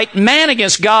incite man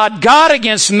against God, God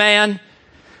against man.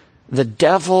 The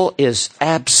devil is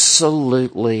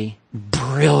absolutely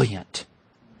brilliant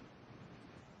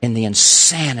in the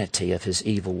insanity of his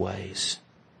evil ways.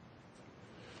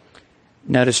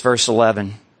 Notice verse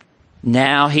 11.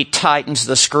 Now he tightens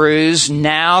the screws.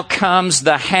 Now comes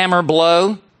the hammer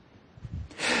blow.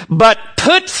 But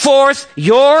put forth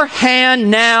your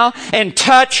hand now and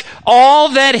touch all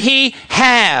that he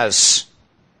has.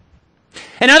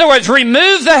 In other words,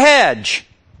 remove the hedge.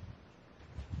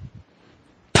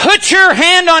 Put your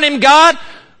hand on him, God.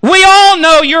 We all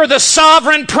know you're the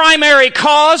sovereign primary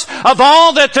cause of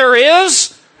all that there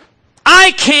is.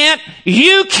 I can't.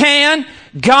 You can.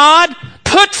 God,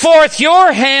 put forth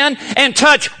your hand and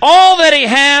touch all that he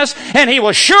has, and he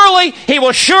will surely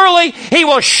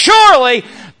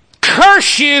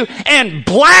curse you and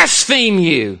blaspheme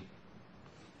you.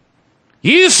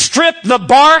 You strip the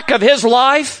bark of his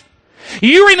life.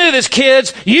 You remove his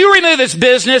kids. You remove his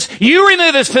business. You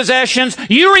remove his possessions.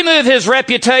 You remove his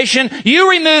reputation. You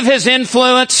remove his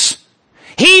influence.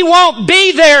 He won't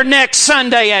be there next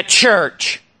Sunday at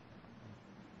church.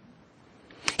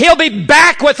 He'll be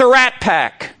back with the Rat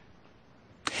Pack.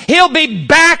 He'll be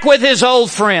back with his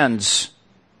old friends.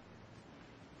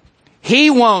 He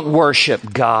won't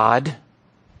worship God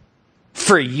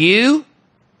for you.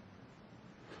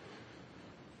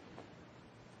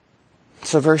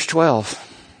 So verse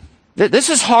 12. This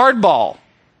is hardball.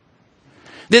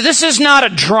 This is not a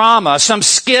drama, some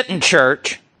skit in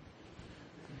church.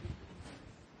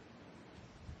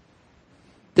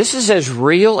 This is as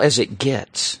real as it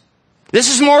gets.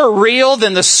 This is more real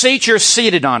than the seat you're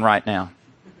seated on right now.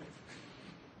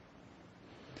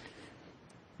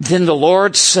 Then the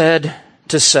Lord said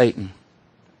to Satan,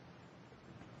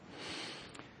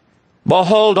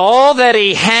 behold, all that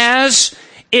he has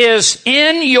is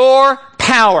in your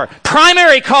power.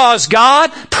 Primary cause,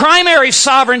 God. Primary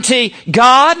sovereignty,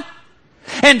 God.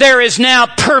 And there is now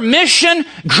permission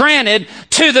granted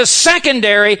to the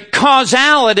secondary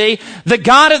causality, the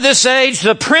God of this age,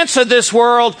 the prince of this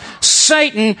world,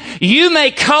 Satan. You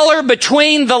may color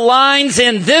between the lines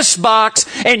in this box,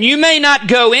 and you may not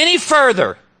go any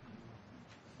further.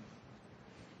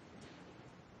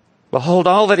 Behold,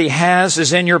 all that he has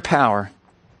is in your power.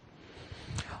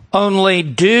 Only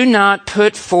do not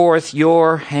put forth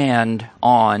your hand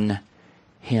on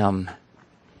him.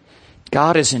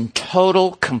 God is in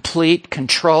total, complete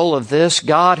control of this.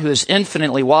 God who is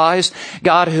infinitely wise.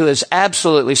 God who is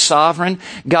absolutely sovereign.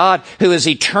 God who is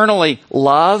eternally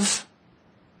love.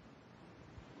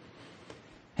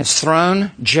 has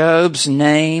thrown Job's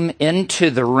name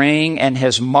into the ring and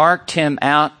has marked him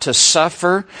out to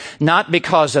suffer, not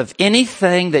because of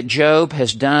anything that Job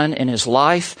has done in his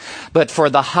life, but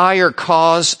for the higher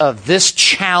cause of this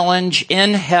challenge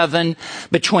in heaven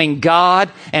between God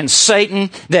and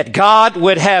Satan, that God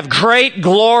would have great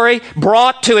glory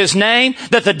brought to his name,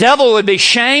 that the devil would be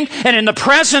shamed, and in the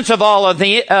presence of all of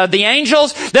the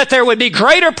angels, that there would be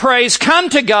greater praise come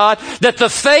to God, that the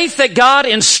faith that God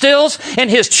instills in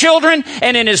his children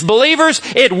and in his believers,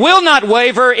 it will not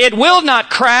waver, it will not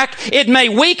crack, it may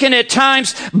weaken at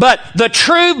times, but the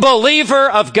true believer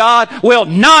of God will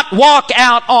not walk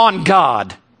out on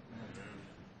God.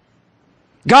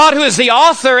 God, who is the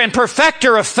author and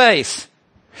perfecter of faith,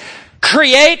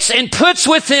 creates and puts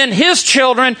within his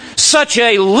children such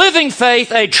a living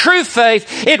faith, a true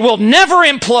faith, it will never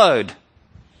implode.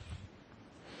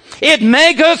 It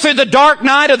may go through the dark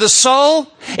night of the soul.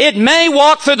 It may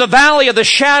walk through the valley of the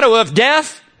shadow of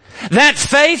death. That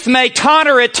faith may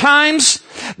totter at times,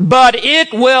 but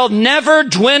it will never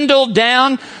dwindle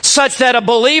down such that a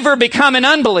believer become an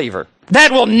unbeliever.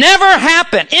 That will never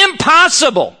happen.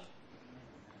 Impossible.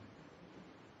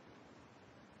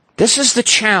 This is the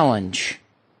challenge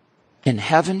in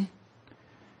heaven,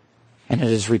 and it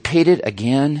is repeated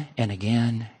again and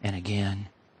again and again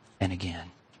and again.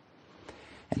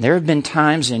 And there have been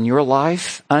times in your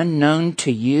life, unknown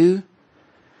to you,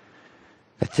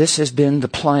 that this has been the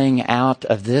playing out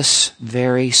of this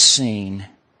very scene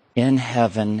in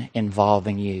heaven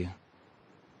involving you.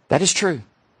 That is true.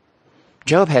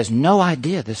 Job has no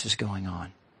idea this is going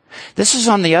on. This is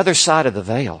on the other side of the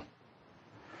veil.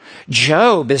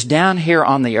 Job is down here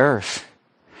on the earth.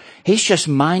 He's just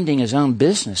minding his own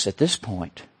business at this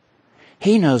point.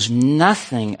 He knows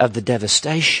nothing of the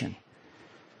devastation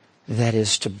that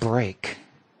is to break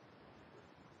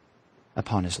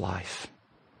upon his life.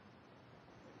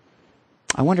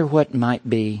 I wonder what might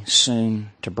be soon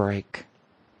to break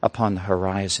upon the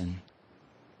horizon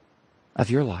of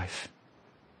your life.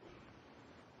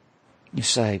 You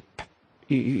say,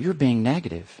 you're being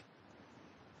negative.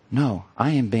 No,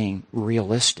 I am being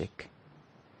realistic.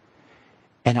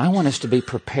 And I want us to be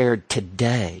prepared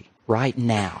today, right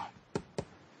now,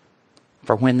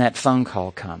 for when that phone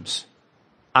call comes.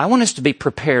 I want us to be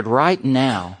prepared right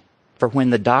now for when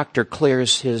the doctor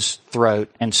clears his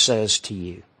throat and says to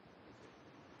you.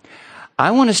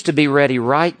 I want us to be ready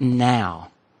right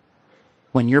now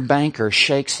when your banker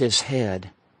shakes his head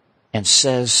and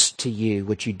says to you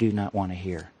what you do not want to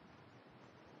hear.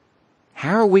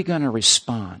 How are we going to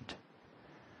respond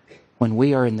when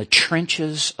we are in the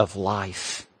trenches of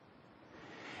life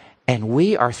and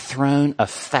we are thrown a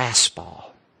fastball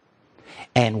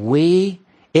and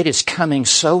it is coming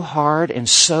so hard and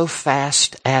so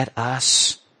fast at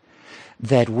us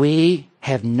that we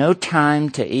have no time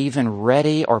to even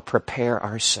ready or prepare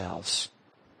ourselves?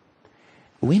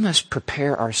 We must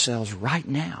prepare ourselves right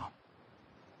now.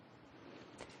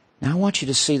 Now I want you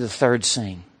to see the third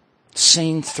scene.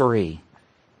 Scene 3.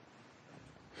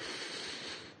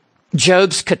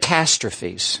 Job's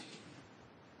catastrophes.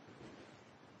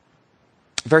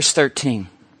 Verse 13.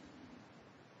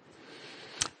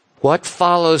 What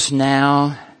follows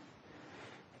now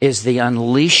is the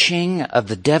unleashing of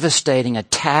the devastating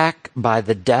attack by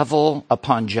the devil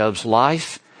upon Job's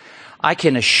life. I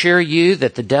can assure you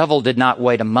that the devil did not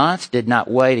wait a month, did not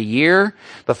wait a year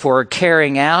before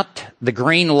carrying out the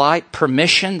green light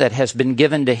permission that has been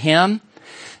given to him.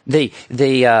 The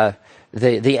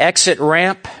exit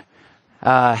ramp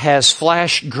has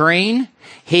flashed green.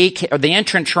 The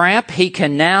entrance ramp, he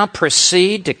can now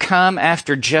proceed to come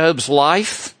after Job's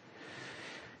life.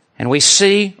 And we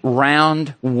see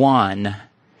round 1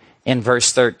 in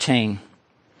verse 13.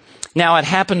 Now it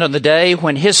happened on the day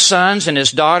when his sons and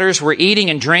his daughters were eating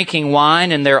and drinking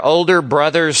wine in their older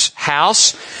brother's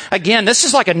house. Again, this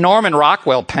is like a Norman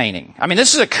Rockwell painting. I mean,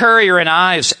 this is a Currier and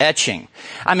Ives etching.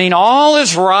 I mean, all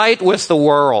is right with the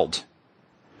world.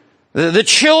 The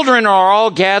children are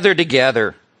all gathered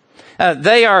together.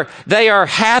 They are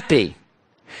happy.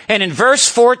 And in verse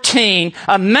 14,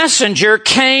 a messenger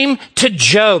came to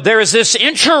Job. There is this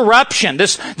interruption,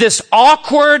 this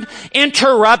awkward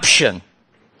interruption,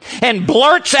 and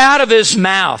blurts out of his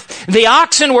mouth. The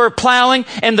oxen were plowing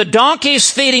and the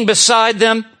donkeys feeding beside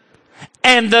them,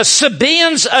 and the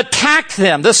Sabaeans attacked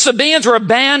them. The Sabaeans were a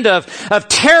band of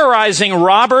terrorizing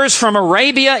robbers from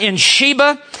Arabia in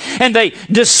Sheba, and they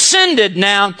descended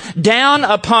now down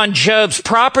upon Job's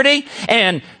property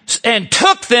and and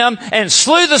took them and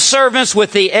slew the servants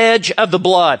with the edge of the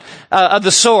blood, of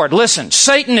the sword. Listen,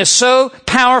 Satan is so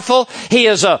powerful. He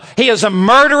is a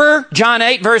murderer. John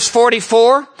 8 verse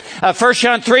 44. 1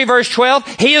 John 3 verse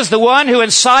 12. He is the one who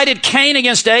incited Cain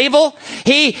against Abel.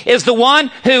 He is the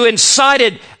one who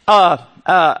incited,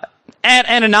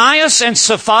 Ananias and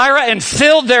Sapphira and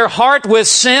filled their heart with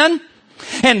sin.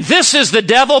 And this is the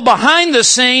devil behind the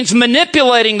scenes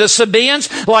manipulating the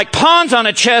Sabaeans like pawns on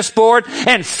a chessboard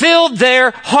and filled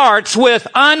their hearts with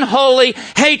unholy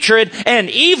hatred and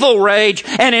evil rage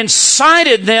and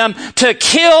incited them to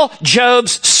kill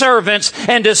Job's servants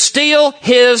and to steal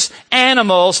his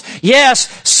animals. Yes,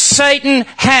 Satan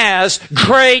has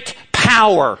great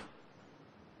power.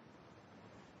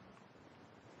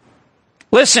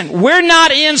 Listen, we're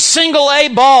not in single A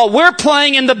ball. We're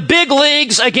playing in the big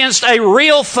leagues against a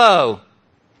real foe.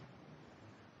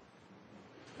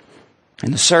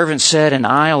 And the servant said, and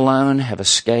I alone have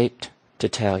escaped to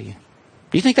tell you.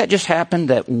 Do you think that just happened,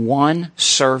 that one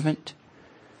servant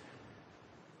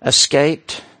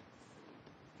escaped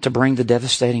to bring the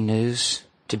devastating news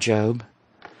to Job?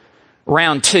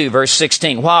 Round 2, verse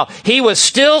 16. While he was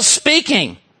still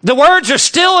speaking, the words are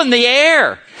still in the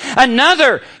air.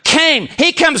 Another came.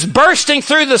 He comes bursting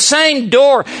through the same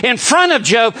door in front of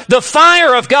Job. The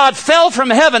fire of God fell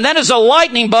from heaven. That is a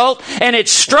lightning bolt, and it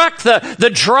struck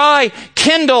the dry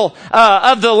kindle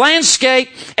of the landscape,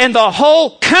 and the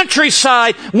whole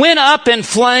countryside went up in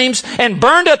flames and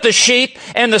burned up the sheep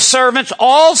and the servants.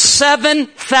 All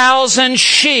 7,000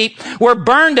 sheep were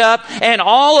burned up, and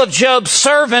all of Job's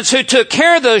servants who took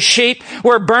care of those sheep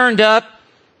were burned up.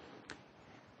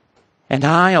 And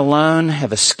I alone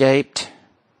have escaped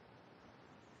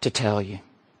to tell you.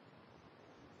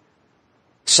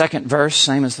 Second verse,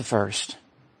 same as the first.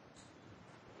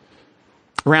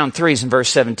 Round 3 is in verse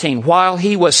 17. While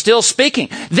he was still speaking,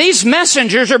 these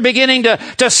messengers are beginning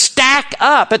to stack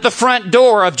up at the front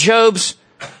door of Job's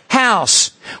house.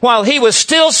 While he was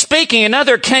still speaking,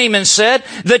 another came and said,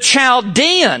 the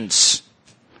Chaldeans,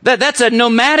 that's a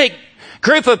nomadic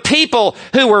group of people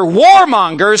who were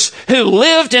warmongers who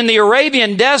lived in the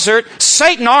Arabian desert.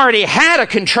 Satan already had a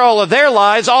control of their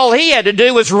lives. All he had to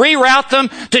do was reroute them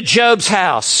to Job's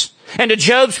house and to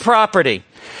Job's property.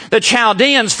 The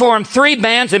Chaldeans formed 3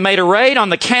 bands and made a raid on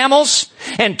the camels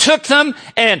and took them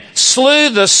and slew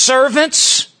the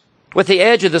servants with the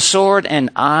edge of the sword,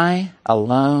 and I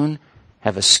alone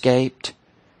have escaped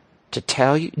to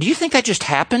tell you. Do you think that just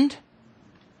happened?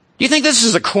 Do you think this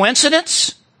is a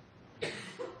coincidence?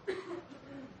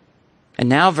 And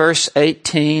now verse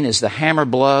 18 is the hammer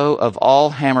blow of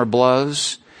all hammer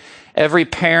blows. Every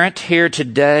parent here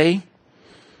today,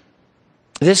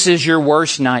 this is your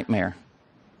worst nightmare.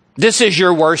 This is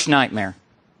your worst nightmare.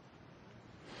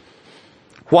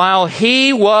 While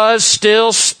he was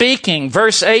still speaking,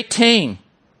 verse 18,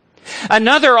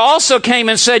 another also came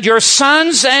and said, your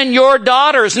sons and your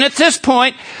daughters. And at this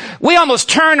point, we almost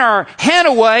turn our head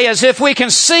away as if we can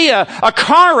see a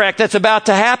car wreck that's about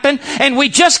to happen, and we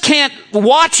just can't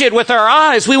watch it with our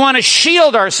eyes. We want to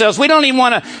shield ourselves. We don't even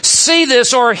want to see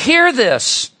this or hear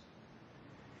this.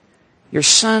 Your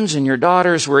sons and your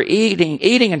daughters were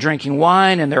eating and drinking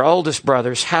wine in their oldest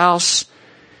brother's house.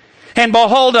 And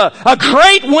behold, a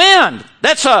great wind.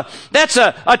 That's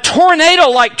a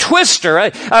tornado-like twister,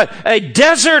 a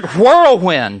desert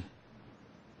whirlwind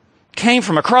came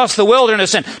from across the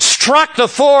wilderness and struck the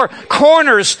 4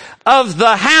 corners of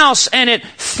the house, and it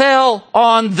fell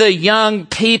on the young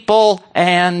people,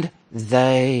 and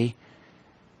they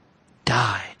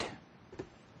died.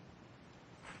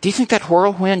 Do you think that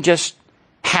whirlwind just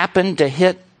happened to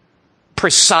hit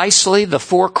precisely the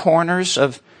 4 corners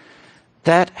of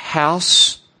that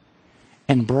house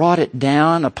and brought it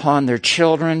down upon their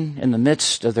children in the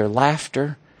midst of their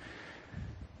laughter?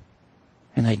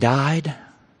 And they died,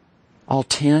 all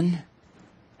 10,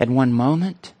 at one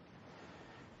moment.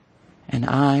 And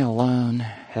I alone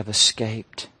have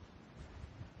escaped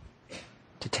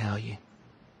to tell you.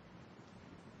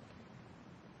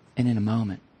 And in a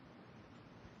moment,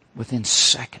 within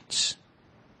seconds,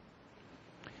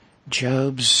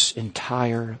 Job's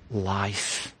entire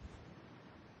life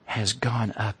has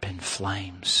gone up in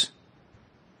flames.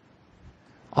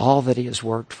 All that he has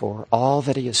worked for, all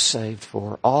that he has saved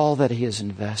for, all that he has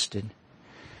invested,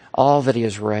 all that he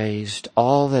has raised,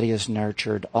 all that he has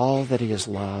nurtured, all that he has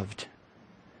loved,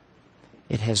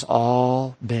 it has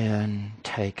all been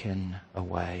taken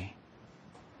away.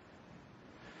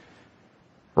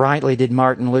 Rightly did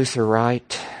Martin Luther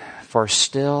write, for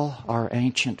still our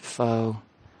ancient foe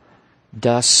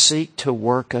doth seek to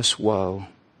work us woe.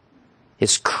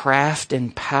 His craft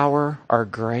and power are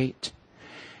great,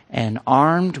 and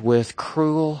armed with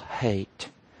cruel hate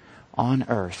on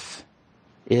earth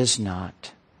is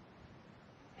not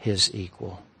his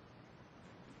equal.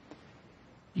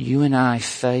 You and I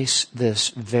face this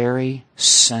very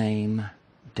same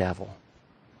devil.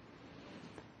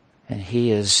 And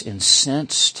he is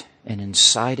incensed and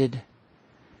incited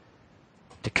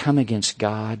to come against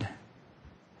God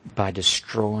by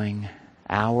destroying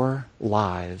our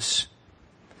lives,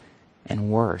 and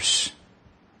worse,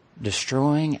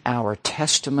 destroying our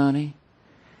testimony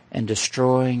and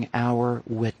destroying our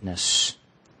witness,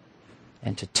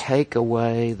 and to take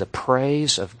away the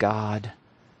praise of God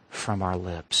from our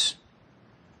lips.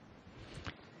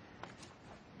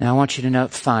 Now I want you to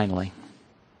note finally,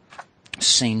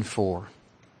 scene 4.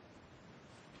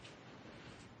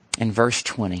 In verse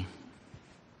 20,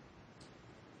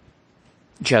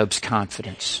 Job's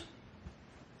confidence.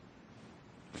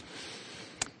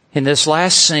 In this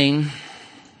last scene,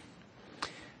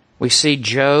 we see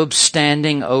Job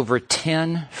standing over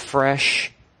 10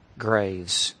 fresh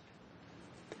graves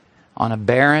on a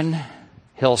barren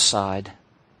hillside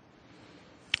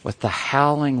with the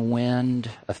howling wind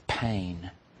of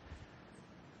pain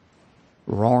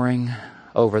roaring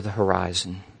over the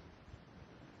horizon.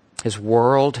 His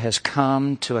world has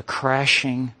come to a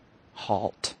crashing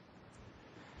halt.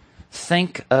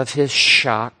 Think of his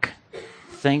shock.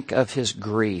 Think of his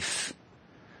grief.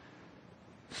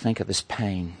 Think of his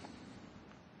pain.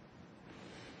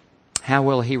 How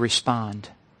will he respond?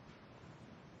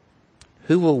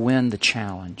 Who will win the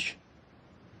challenge?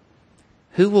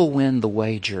 Who will win the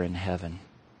wager in heaven?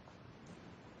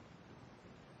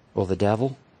 Will the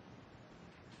devil?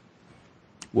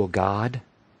 Will God?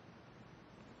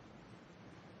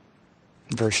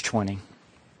 Verse 20.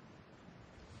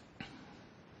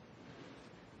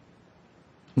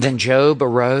 Then Job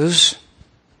arose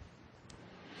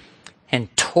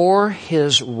and tore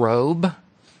his robe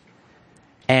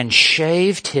and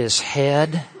shaved his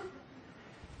head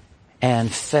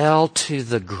and fell to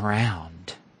the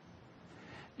ground.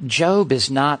 Job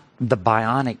is not the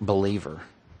bionic believer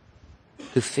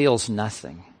who feels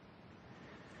nothing.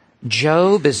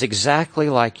 Job is exactly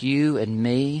like you and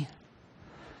me.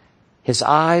 His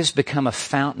eyes become a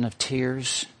fountain of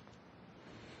tears.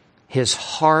 His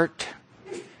heart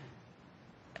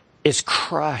is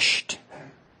crushed.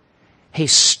 He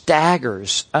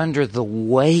staggers under the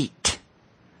weight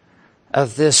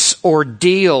of this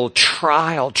ordeal,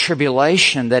 trial,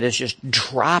 tribulation that is just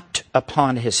dropped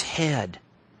upon his head.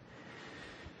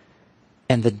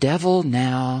 And the devil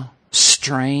now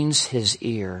strains his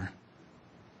ear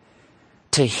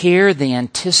to hear the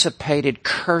anticipated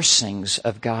cursings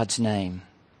of God's name,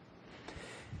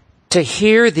 to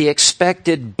hear the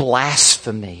expected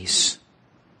blasphemies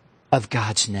of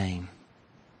God's name.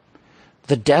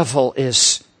 The devil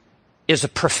is a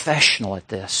professional at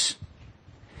this.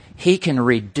 He can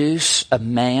reduce a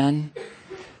man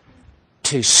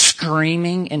to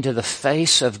screaming into the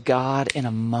face of God in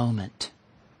a moment.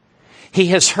 He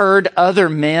has heard other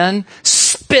men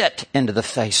spit into the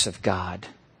face of God.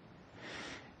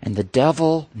 And the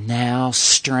devil now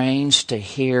strains to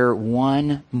hear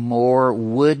one more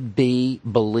would-be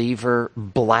believer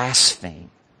blaspheme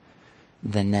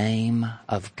the name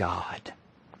of God.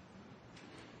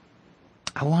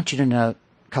 I want you to note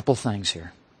a couple things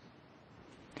here.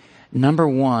 Number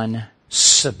one,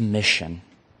 submission.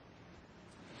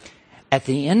 At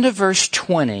the end of verse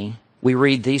 20, we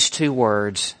read these two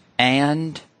words,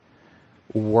 and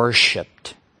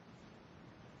worshipped.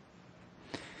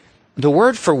 The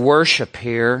word for worship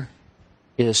here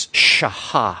is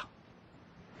shahah,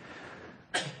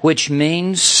 which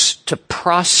means to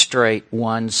prostrate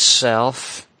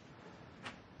oneself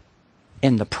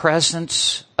in the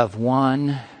presence of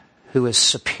one who is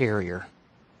superior.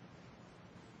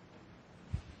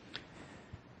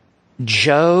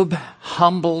 Job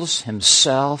humbles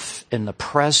himself in the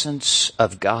presence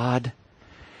of God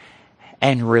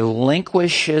and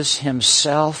relinquishes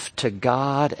himself to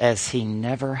God as he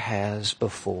never has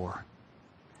before.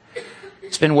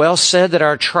 It's been well said that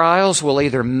our trials will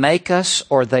either make us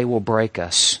or they will break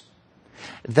us.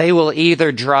 They will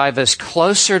either drive us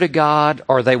closer to God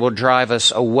or they will drive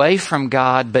us away from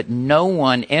God, but no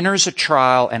one enters a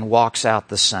trial and walks out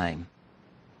the same.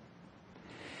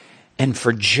 And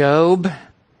for Job,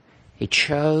 he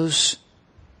chose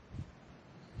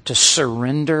to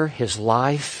surrender his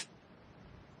life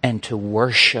and to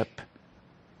worship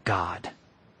God.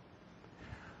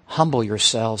 Humble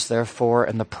yourselves, therefore,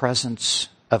 in the presence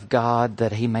of God,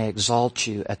 that he may exalt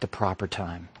you at the proper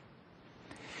time.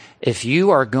 If you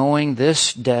are going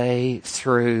this day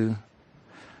through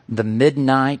the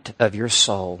midnight of your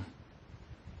soul,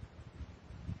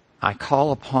 I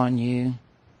call upon you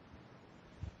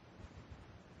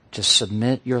to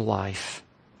submit your life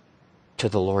to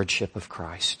the Lordship of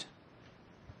Christ.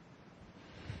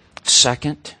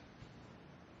 Second,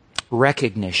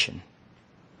 recognition.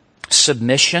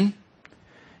 Submission.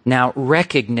 Now,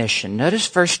 recognition. Notice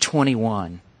verse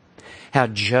 21, how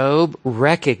Job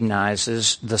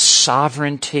recognizes the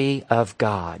sovereignty of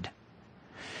God.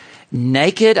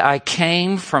 Naked I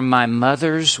came from my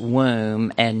mother's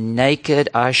womb, and naked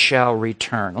I shall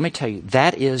return. Let me tell you,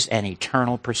 that is an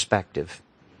eternal perspective.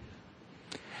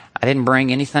 I didn't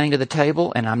bring anything to the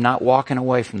table, and I'm not walking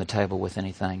away from the table with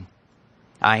anything.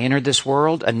 I entered this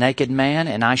world a naked man,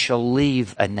 and I shall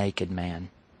leave a naked man.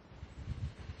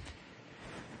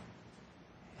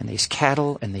 And these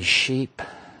cattle and these sheep,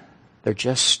 they're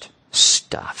just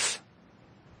stuff.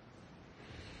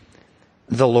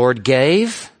 The Lord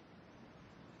gave,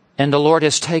 and the Lord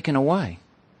has taken away.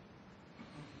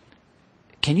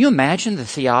 Can you imagine the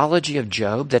theology of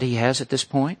Job that he has at this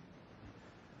point?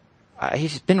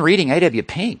 He's been reading A.W.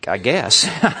 Pink, I guess.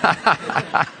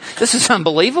 This is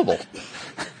unbelievable.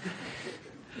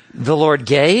 The Lord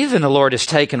gave and the Lord has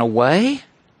taken away.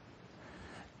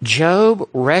 Job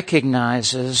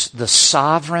recognizes the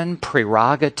sovereign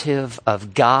prerogative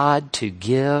of God to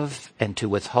give and to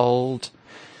withhold.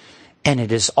 And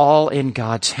it is all in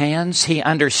God's hands. He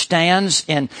understands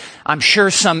in, I'm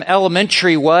sure, some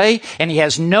elementary way, and he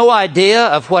has no idea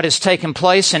of what has taken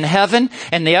place in heaven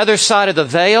and the other side of the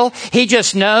veil. He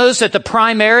just knows that the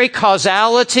primary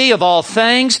causality of all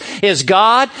things is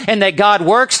God, and that God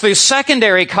works through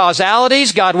secondary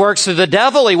causalities. God works through the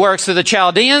devil. He works through the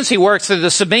Chaldeans. He works through the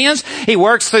Sabaeans. He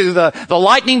works through the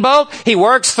lightning bolt. He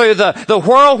works through the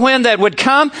whirlwind that would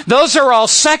come. Those are all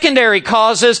secondary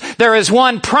causes. There is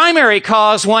one primary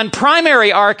cause, one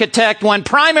primary architect, one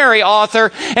primary author,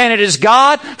 and it is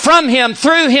God. From Him,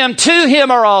 through Him, to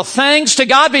Him are all things. To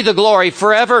God be the glory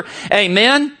forever.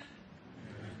 Amen.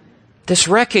 This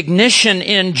recognition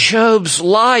in Job's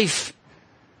life.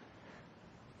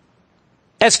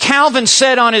 As Calvin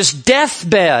said on his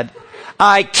deathbed,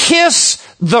 I kiss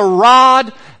the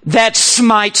rod that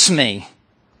smites me.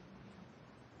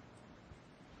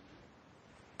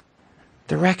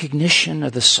 The recognition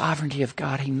of the sovereignty of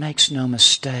God. He makes no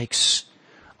mistakes.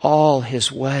 All His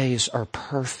ways are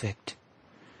perfect.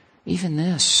 Even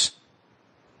this.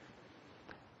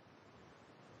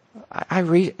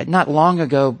 I not long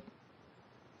ago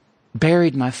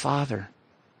buried my father.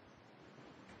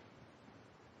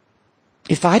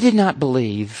 If I did not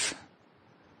believe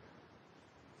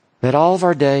that all of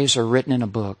our days are written in a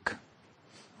book,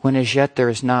 when as yet there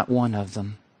is not one of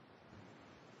them,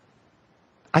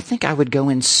 I think I would go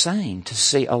insane to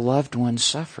see a loved one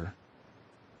suffer.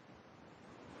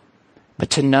 But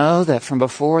to know that from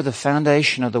before the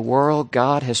foundation of the world,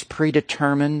 God has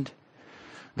predetermined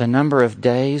the number of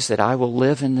days that I will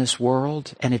live in this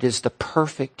world, and it is the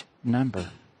perfect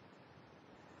number.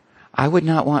 I would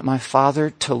not want my father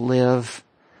to live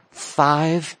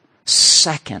 5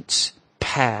 seconds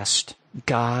past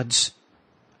God's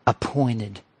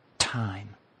appointed time.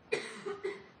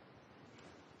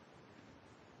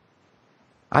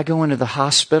 I go into the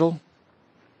hospital.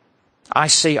 I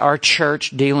see our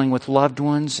church dealing with loved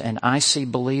ones, and I see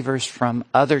believers from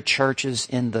other churches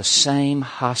in the same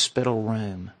hospital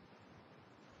room.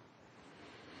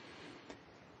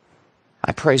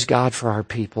 I praise God for our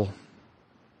people,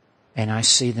 and I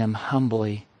see them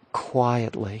humbly,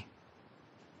 quietly,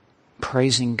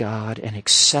 praising God and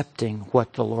accepting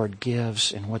what the Lord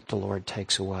gives and what the Lord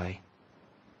takes away.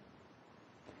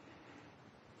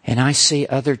 And I see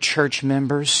other church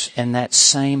members in that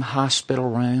same hospital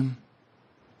room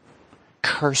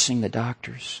cursing the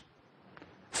doctors,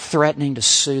 threatening to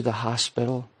sue the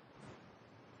hospital,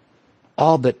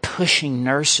 all but pushing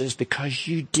nurses because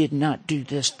you did not do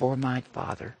this for my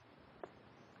father.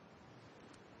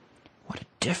 What a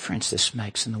difference this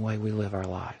makes in the way we live our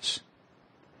lives.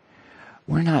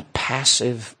 We're not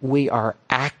passive, we are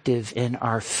active in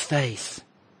our faith.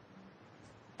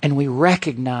 And we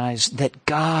recognize that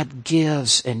God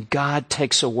gives and God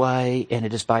takes away, and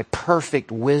it is by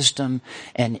perfect wisdom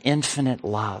and infinite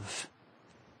love.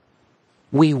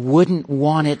 We wouldn't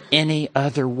want it any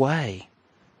other way.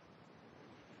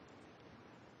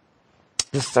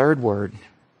 The third word,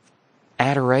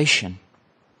 adoration.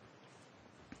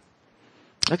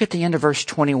 Look at the end of verse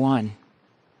 21.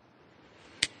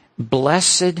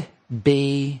 Blessed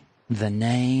be the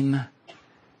name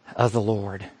of the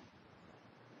Lord.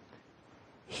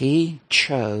 He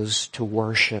chose to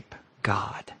worship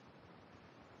God.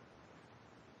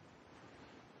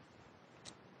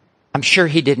 I'm sure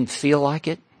he didn't feel like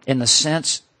it, in the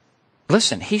sense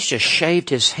Listen, he's just shaved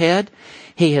his head.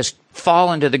 He has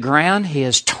fallen to the ground. He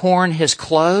has torn his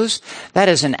clothes. That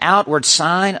is an outward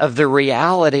sign of the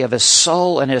reality of his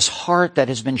soul and his heart that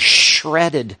has been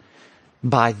shredded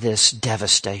by this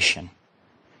devastation.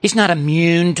 He's not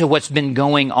immune to what's been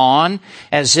going on,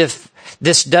 as if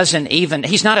this doesn't even...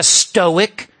 He's not a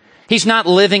stoic. He's not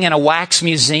living in a wax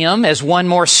museum as one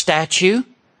more statue.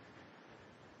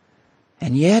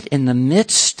 And yet, in the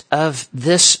midst of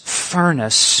this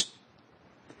furnace,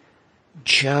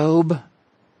 Job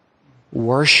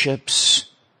worships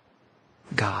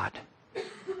God.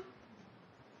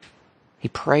 He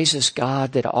praises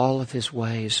God that all of his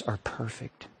ways are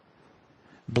perfect.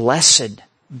 Blessed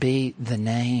be the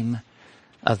name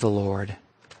of the Lord.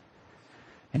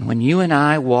 And when you and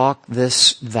I walk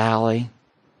this valley,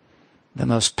 the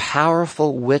most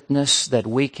powerful witness that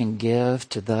we can give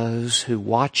to those who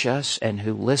watch us and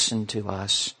who listen to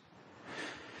us,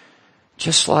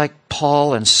 just like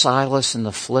Paul and Silas in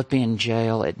the Philippian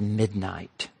jail at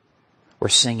midnight, were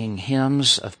singing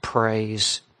hymns of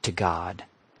praise to God.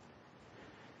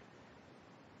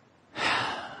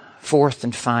 Fourth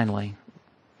and finally,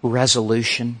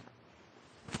 resolution.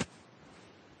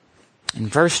 In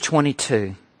verse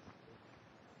 22,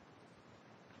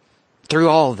 through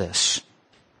all this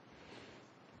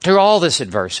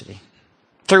adversity,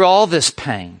 through all this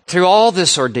pain, through all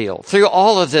this ordeal, through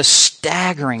all of this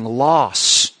staggering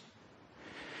loss,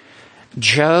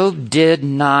 Job did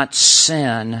not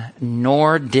sin,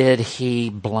 nor did he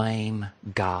blame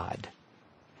God.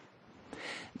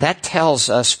 That tells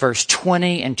us verse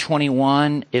 20 and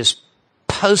 21 is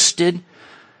posted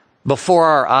before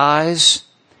our eyes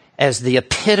as the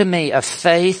epitome of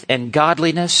faith and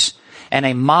godliness and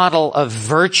a model of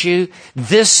virtue.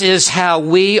 This is how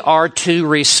we are to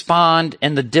respond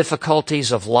in the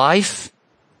difficulties of life.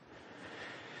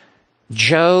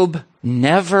 Job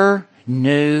never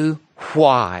knew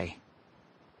why.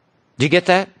 Do you get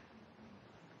that?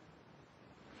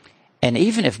 And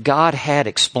even if God had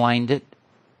explained it,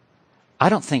 I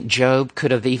don't think Job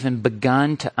could have even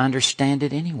begun to understand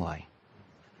it anyway.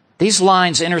 These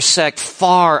lines intersect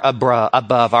far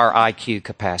above our IQ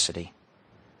capacity.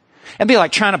 It'd be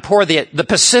like trying to pour the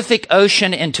Pacific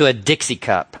Ocean into a Dixie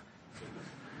cup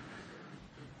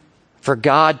for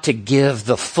God to give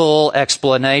the full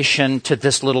explanation to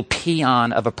this little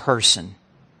peon of a person.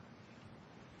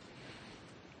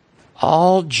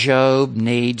 All Job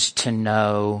needs to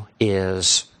know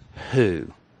is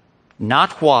who.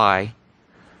 Not why,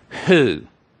 who.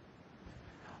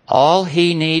 All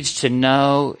he needs to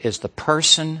know is the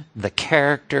person, the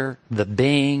character, the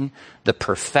being, the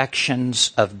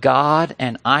perfections of God,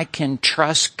 and I can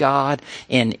trust God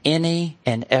in any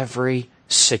and every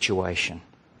situation.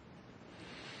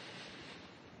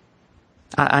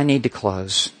 I need to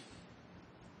close.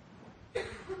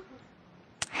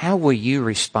 How will you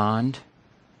respond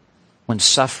when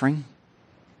suffering,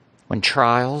 when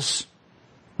trials,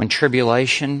 when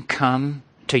tribulation come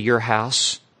to your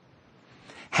house?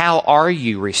 How are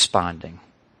you responding?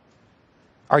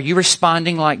 Are you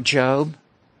responding like Job?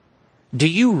 Do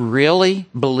you really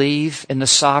believe in the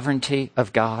sovereignty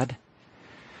of God?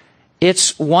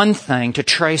 It's one thing to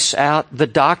trace out the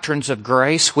doctrines of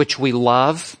grace, which we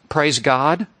love, praise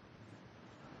God.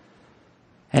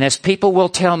 And as people will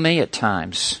tell me at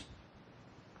times,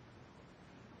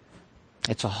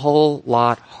 it's a whole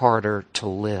lot harder to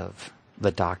live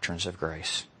the doctrines of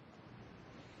grace.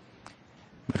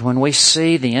 But when we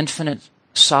see the infinite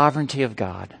sovereignty of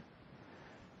God,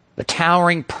 the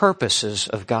towering purposes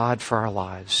of God for our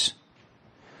lives,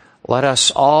 let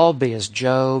us all be as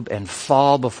Job and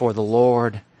fall before the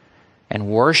Lord and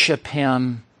worship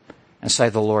Him and say,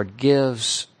 the Lord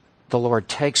gives, the Lord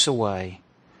takes away.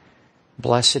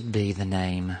 Blessed be the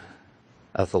name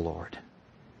of the Lord.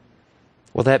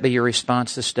 Will that be your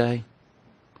response this day?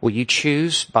 Will you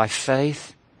choose by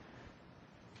faith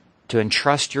to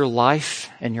entrust your life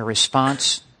and your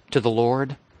response to the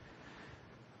Lord?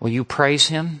 Will you praise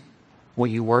Him? Will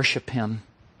you worship Him?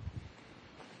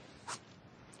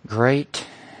 Great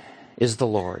is the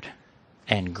Lord,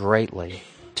 and greatly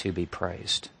to be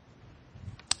praised.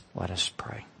 Let us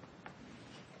pray.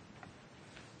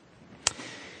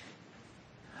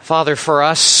 Father, for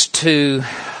us to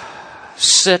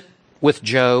sit with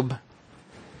Job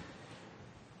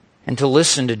and to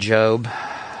listen to Job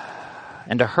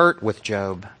and to hurt with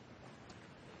Job,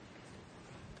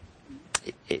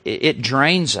 it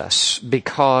drains us,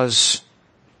 because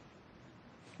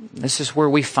this is where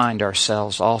we find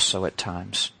ourselves also at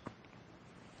times.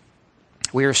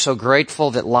 We are so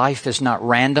grateful that life is not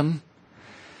random,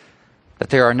 that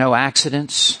there are no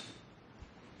accidents,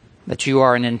 that you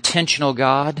are an intentional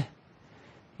God,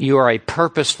 you are a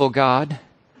purposeful God,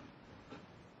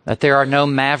 that there are no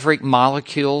maverick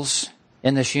molecules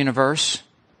in this universe,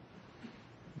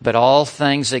 but all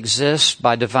things exist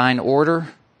by divine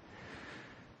order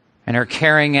and are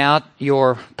carrying out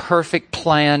your perfect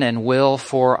plan and will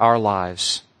for our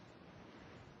lives.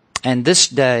 And this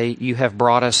day you have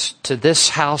brought us to this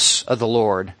house of the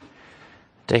Lord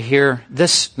to hear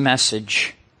this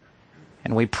message.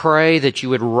 And we pray that you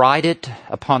would write it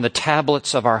upon the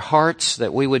tablets of our hearts,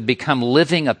 that we would become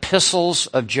living epistles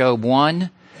of Job 1,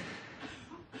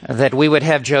 that we would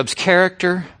have Job's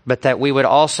character, but that we would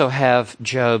also have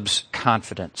Job's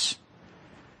confidence.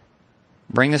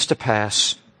 Bring this to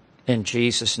pass in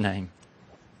Jesus' name.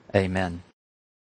 Amen.